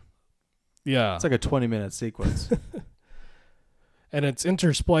fights here. Yeah. It's like a 20-minute sequence. And it's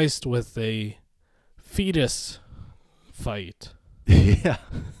interspliced with a fetus fight. Yeah.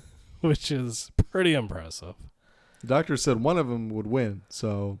 Which is pretty impressive. The doctor said one of them would win,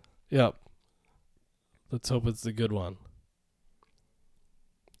 so... Yep. Let's hope it's the good one.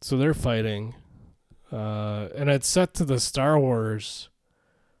 So they're fighting. And it's set to the Star Wars.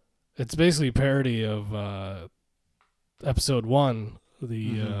 It's basically a parody of Episode 1.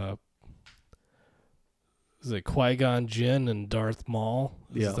 The is it Qui-Gon Jinn and Darth Maul?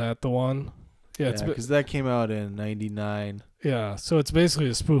 Is that the one? Yeah, because that came out in 99. Yeah, so it's basically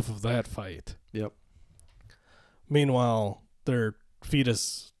a spoof of that fight. Yep. Meanwhile, their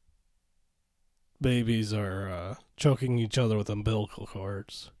fetus babies are choking each other with umbilical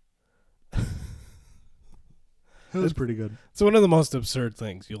cords. That was pretty good. It's one of the most absurd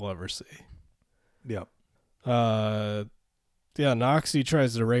things you'll ever see. Yep. Yeah, Noxie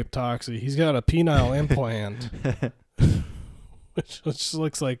tries to rape Toxie. He's got a penile implant, which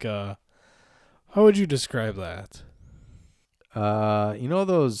looks like a... How would you describe that? You know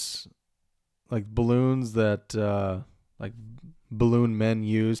those like balloons that like balloon men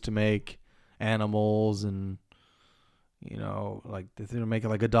use to make animals and you know, like they're making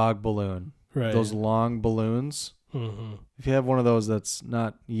like a dog balloon. Right. Those long balloons. Mm-hmm. If you have one of those that's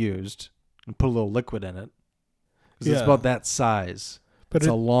not used and put a little liquid in it, 'cause it's Yeah. about that size. But It's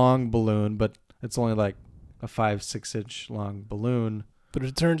a long balloon, but it's only like a 5-6 inch long balloon. But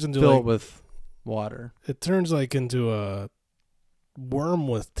it turns into filled like with water. It turns like into a worm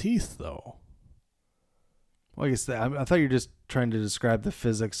with teeth, though. Well, I guess I thought you were just trying to describe the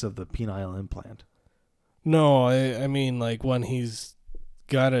physics of the penile implant. No, I mean like when he's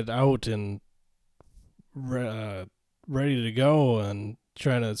got it out and ready to go and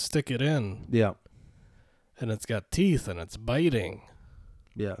trying to stick it in. Yeah. And it's got teeth and it's biting.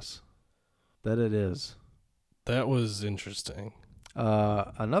 Yes. That it is. That was interesting.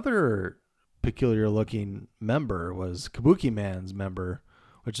 Another peculiar looking member was Kabuki Man's member,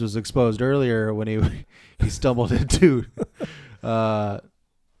 which was exposed earlier when he stumbled into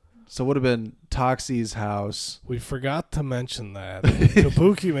so it would have been Toxie's house. We forgot to mention that.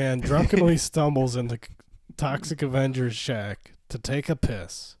 Kabuki Man drunkenly stumbles into Toxic Avenger's shack to take a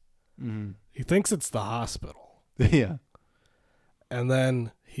piss. Mm-hmm. He thinks it's the hospital. Yeah. And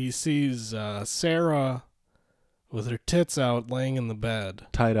then he sees Sarah with her tits out laying in the bed.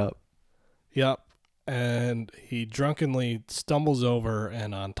 Tied up. Yep. And he drunkenly stumbles over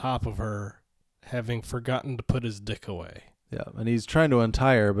and on top of her, having forgotten to put his dick away. Yeah, and he's trying to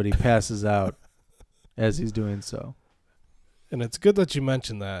untie her, but he passes out as he's doing so. And it's good that you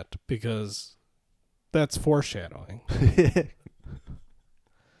mentioned that, because that's foreshadowing.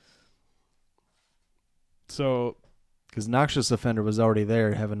 So, because Noxious Offender was already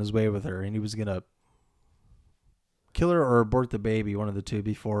there having his way with her, and he was going to kill her or abort the baby, one of the two,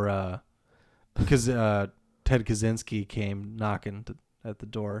 before, because Ted Kaczynski came knocking at the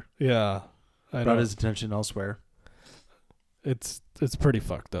door. Yeah. Brought his attention elsewhere. It's pretty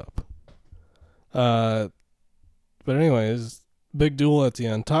fucked up. But anyways, big duel at the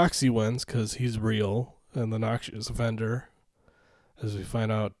end. Toxie wins because he's real, and the Noxious Offender, as we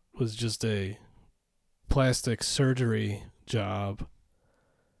find out, was just a plastic surgery job,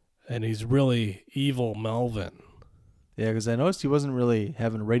 and he's really evil Melvin. Yeah, because I noticed he wasn't really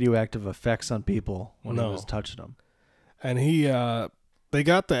having radioactive effects on people when he was touching them. And they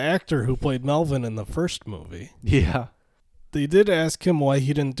got the actor who played Melvin in the first movie. Yeah. They did ask him why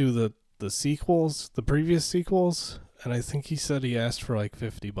he didn't do the sequels, the previous sequels, and I think he said he asked for like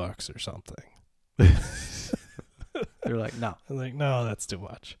 $50 or something. They're like, no. I'm like, no, that's too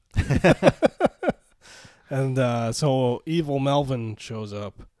much. And so evil Melvin shows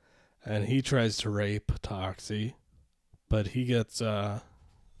up, and he tries to rape Toxie, but he gets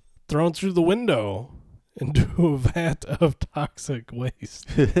thrown through the window into a vat of toxic waste,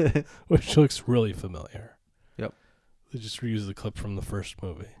 which looks really familiar. Yep. They just reused the clip from the first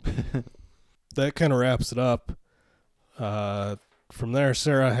movie. That kind of wraps it up. From there,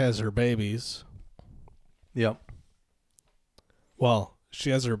 Sarah has her babies. Yep. Well, she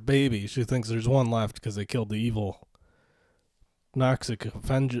has her baby. She thinks there's one left because they killed the evil Noxious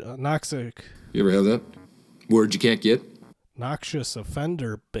You ever have that? Word you can't get? Noxious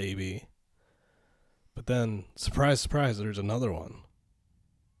Offender baby. But then, surprise, surprise, there's another one.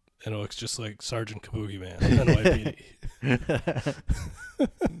 And it looks just like Sergeant Kabuki Man, NYPD.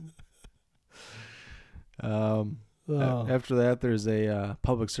 After that, there's a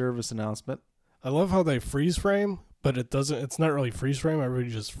public service announcement. I love how they freeze frame, but it's not really freeze frame. Everybody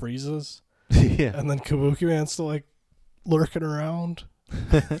just freezes. Yeah. And then Kabuki Man's still like lurking around.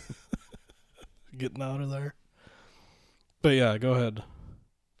 Getting out of there. But yeah, go ahead.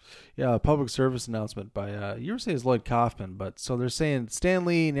 Yeah, a public service announcement by, you were saying it's Lloyd Kaufman, but so they're saying Stan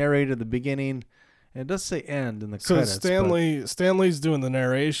Lee narrated the beginning, and it does say end in the credits. So Stanley's doing the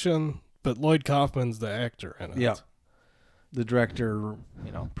narration, but Lloyd Kaufman's the actor in it. Yeah. The director,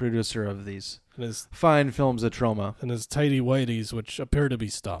 producer of these fine films at Troma. And his tighty whities, which appear to be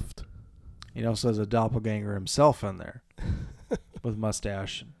stuffed. He also has a doppelganger himself in there with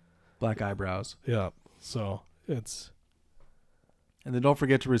mustache and black eyebrows. Yeah, so it's... And then don't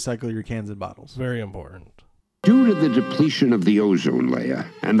forget to recycle your cans and bottles. Very important. Due to the depletion of the ozone layer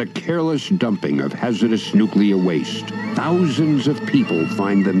and the careless dumping of hazardous nuclear waste, thousands of people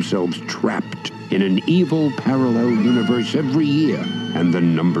find themselves trapped in an evil parallel universe every year, and the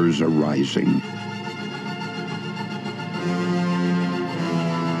numbers are rising.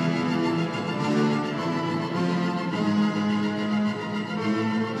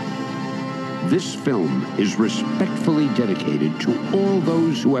 This film is respectfully dedicated to all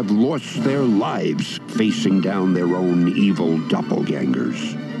those who have lost their lives facing down their own evil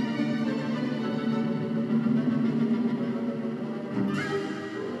doppelgangers.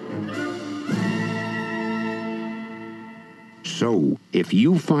 So, if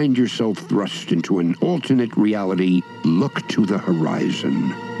you find yourself thrust into an alternate reality, look to the horizon.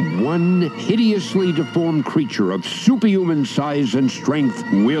 One hideously deformed creature of superhuman size and strength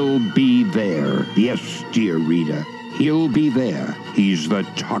will be there. Yes, dear reader, he'll be there. He's the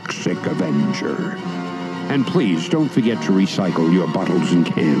Toxic Avenger. And please don't forget to recycle your bottles and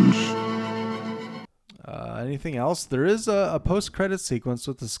cans. Anything else? There is a post-credit sequence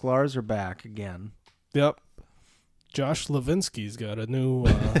with the Sklars are back again. Yep. Josh Levinsky's got a new...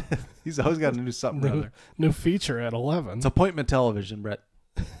 He's always got a new something or other. New feature at 11. It's appointment television, Brett.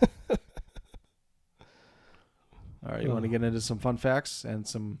 All right, you want to get into some fun facts and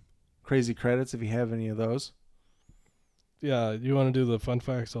some crazy credits if you have any of those? Yeah, you want to do the fun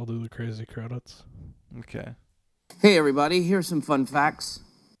facts? I'll do the crazy credits. Okay. Hey, everybody, here's some fun facts.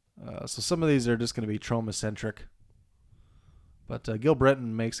 So some of these are just going to be trauma-centric. But Gil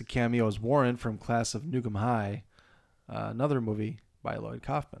Bretton makes a cameo as Warren from Class of Nukem High, another movie by Lloyd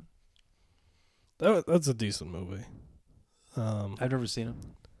Kaufman. That's a decent movie. I've never seen it.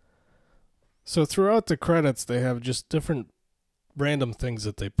 So throughout the credits, they have just different random things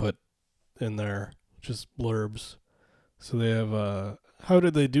that they put in there, just blurbs. So they have, how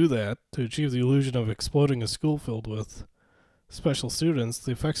did they do that? To achieve the illusion of exploding a school filled with special students,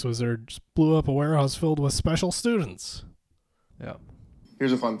 the effects wizard just blew up a warehouse filled with special students. Yeah.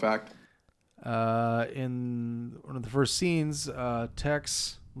 Here's a fun fact. In one of the first scenes,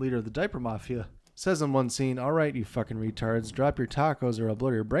 Tex, leader of the Diaper Mafia, says in one scene, "All right, you fucking retards, drop your tacos or I'll blow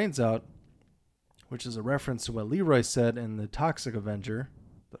your brains out," which is a reference to what Leroy said in the Toxic Avenger,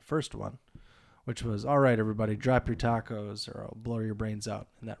 the first one, which was, "All right, everybody, drop your tacos or I'll blow your brains out,"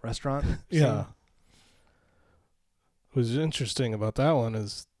 in that restaurant. Yeah. What's interesting about that one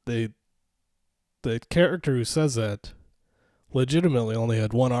is the character who says that legitimately only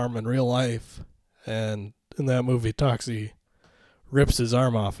had one arm in real life, and in that movie, Toxie rips his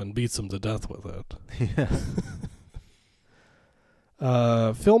arm off and beats him to death with it.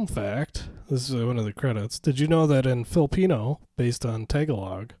 Yeah. Film fact, this is one of the credits. Did you know that in Filipino, based on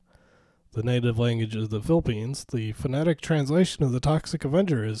Tagalog, the native language of the Philippines, the phonetic translation of the Toxic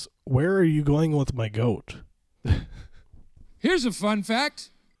Avenger is, "Where are you going with my goat?" Here's a fun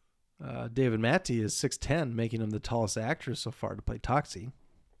fact. David Matty is 6'10", making him the tallest actor so far to play Toxie.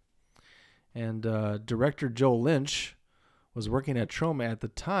 And director Joe Lynch was working at Troma at the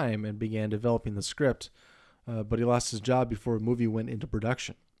time and began developing the script, but he lost his job before the movie went into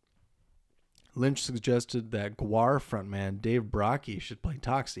production. Lynch suggested that Gwar frontman Dave Brockie should play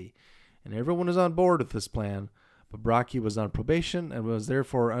Toxie, and everyone was on board with this plan, but Brockie was on probation and was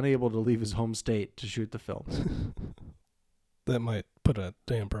therefore unable to leave his home state to shoot the film. That might put a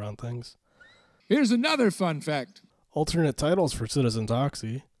damper on things. Here's another fun fact. Alternate titles for Citizen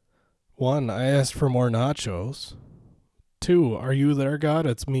Toxie. 1, I asked for more nachos. 2, Are You There, God?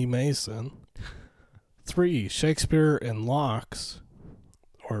 It's Me, Mason. 3, Shakespeare in Locks.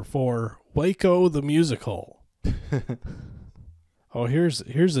 Or 4, Waco the Musical. Oh, here's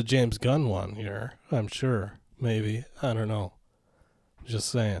a James Gunn one here, I'm sure. Maybe. I don't know. Just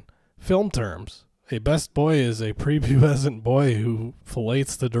saying. Film terms. A best boy is a prepubescent boy who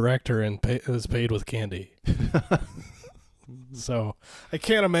fillets the director and is paid with candy. So I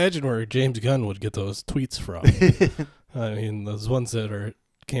can't imagine where James Gunn would get those tweets from. I mean, those ones that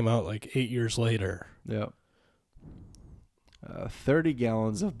came out like 8 years later. Yeah. 30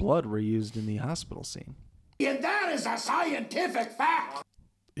 gallons of blood were used in the hospital scene. And that is a scientific fact.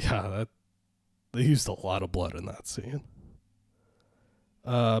 Yeah, they used a lot of blood in that scene.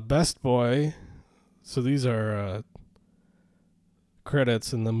 Best boy. So these are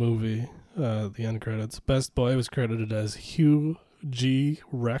credits in the movie, the end credits. Best boy was credited as Hugh G.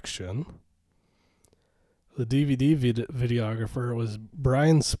 Rection. The DVD videographer was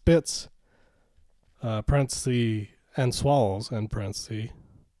Brian Spitz, parenthesis, and Swallows, end parenthesis.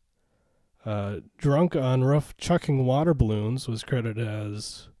 Drunk on Roof Chucking Water Balloons was credited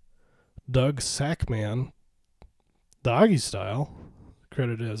as Doug Sackman. Doggy Style,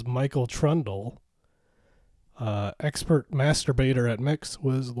 credited as Michael Trundle. Expert masturbator at Mix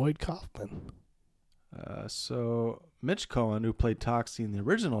was Lloyd Kaufman. So Mitch Cohen, who played Toxie in the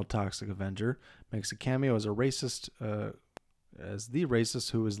original Toxic Avenger, makes a cameo as a racist, as the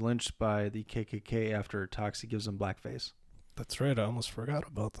racist who was lynched by the KKK after Toxie gives him blackface. That's right, I almost forgot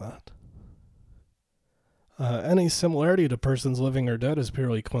about that. Any similarity to persons living or dead is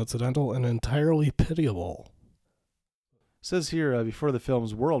purely coincidental and entirely pitiable. It says here, before the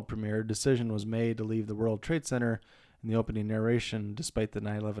film's world premiere, decision was made to leave the World Trade Center in the opening narration despite the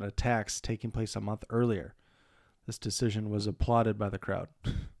 9/11 attacks taking place a month earlier. This decision was applauded by the crowd.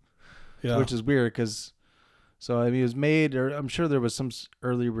 Yeah. Which is weird because So I mean, it was made, or I'm sure there was some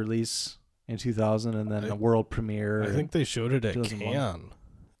early release in 2000, and then a world premiere. I think they showed it at 2001. Cannes.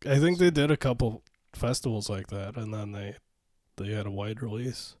 I think they did a couple festivals like that, and then they had a wide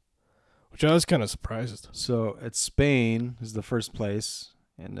release, which I was kind of surprised. So at Spain is the first place,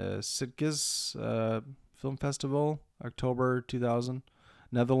 and Sitges Film Festival, October 2000.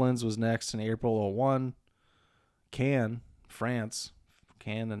 Netherlands was next in April 01. Cannes, France,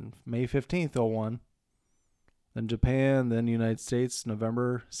 Cannes on May 15th, 01. Then Japan, then United States,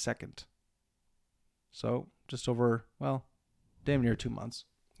 November 2nd. So just over, well, damn near 2 months.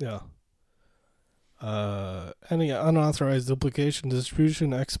 Yeah. Any unauthorized duplication,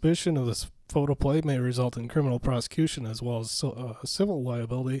 distribution, exhibition of this photoplay may result in criminal prosecution as well as civil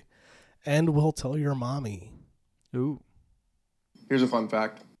liability, and will tell your mommy. Ooh. Here's a fun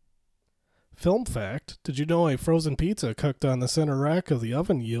fact. Film fact: did you know a frozen pizza cooked on the center rack of the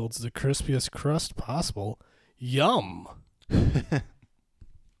oven yields the crispiest crust possible? Yum!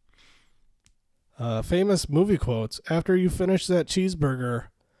 Famous movie quotes: after you finish that cheeseburger,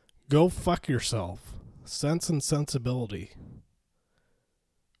 go fuck yourself. Sense and Sensibility.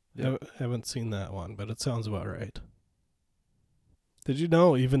 Yep. Haven't seen that one, but it sounds about right. Did you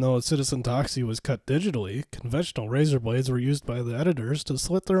know, even though Citizen Toxie was cut digitally, conventional razor blades were used by the editors to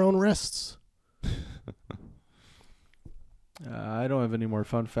slit their own wrists? I don't have any more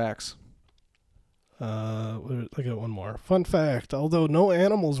fun facts. I got one more. Fun fact: although no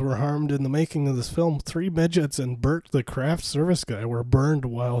animals were harmed in the making of this film, 3 midgets and Bert the craft service guy were burned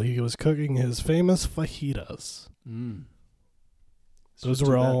while he was cooking his famous fajitas. Mm. Those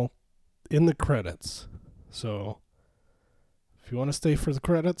were all in the credits. So if you want to stay for the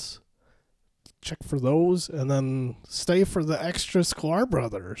credits, check for those, and then stay for the extra Sklar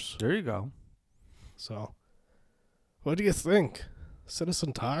Brothers. There you go. So, what do you think?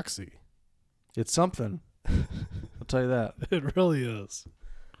 Citizen Toxie. It's something. I'll tell you that. It really is.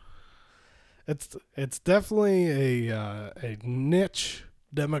 It's definitely a niche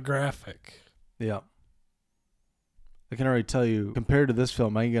demographic. Yeah. I can already tell you, compared to this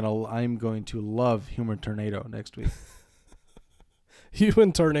film, I'm going to love Human Tornado next week.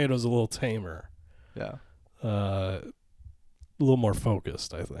 Human Tornado's a little tamer. Yeah. A little more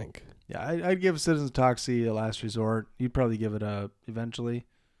focused, I think. Yeah, I'd give Citizen Toxie a last resort. You'd probably give it a eventually,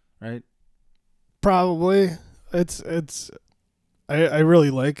 right? Probably. I really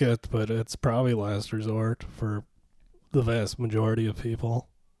like it, but it's probably last resort for the vast majority of people.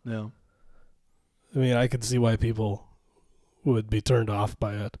 Yeah. I mean, I could see why people would be turned off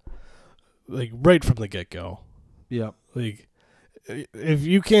by it, like right from the get-go. Yeah. Like, if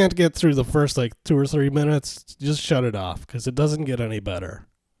you can't get through the first 2 or 3 minutes, just shut it off because it doesn't get any better.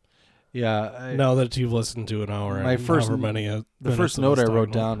 Yeah. Now that you've listened to an hour, The first note I wrote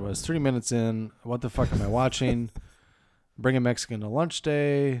about. down was 3 minutes in. What the fuck am I watching? Bring a Mexican to lunch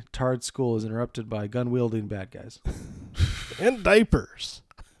day. Tard school is interrupted by gun-wielding bad guys. In diapers.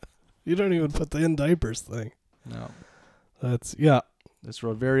 You don't even put the in diapers thing. No. That's, yeah. This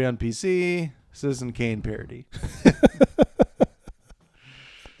wrote very on PC. Citizen Kane parody.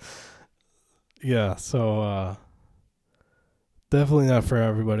 Yeah, so definitely not for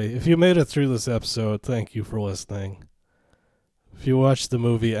everybody. If you made it through this episode, thank you for listening. If you watched the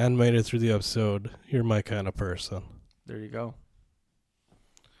movie and made it through the episode, you're my kind of person. There you go.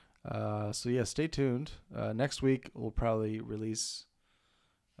 So yeah, stay tuned. Next week we'll probably release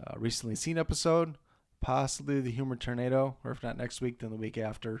a recently seen episode, possibly the Humor Tornado, or if not next week, then the week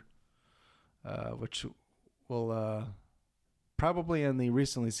after, which will probably in the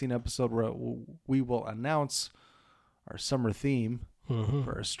recently seen episode where we will announce our summer theme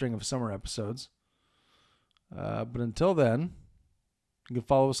for a string of summer episodes. But until then, you can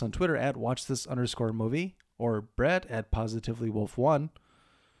follow us on Twitter at WatchThis_movie or Brett at PositivelyWolf1.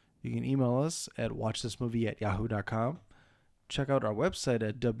 You can email us at watchthismovie@yahoo.com. Check out our website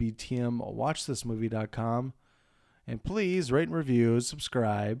at WTMWatchThisMovie.com. And please rate and review,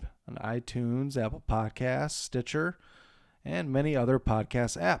 subscribe on iTunes, Apple Podcasts, Stitcher, and many other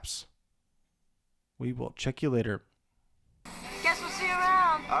podcast apps. We will check you later. Guess we'll see you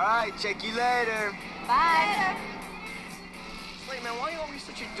around. All right, check you later. Bye. Wait, man, why are you always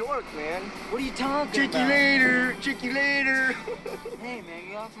such a dork, man? What are you talking Check about? you later. Check you later. Hey, man,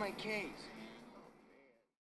 get off my case.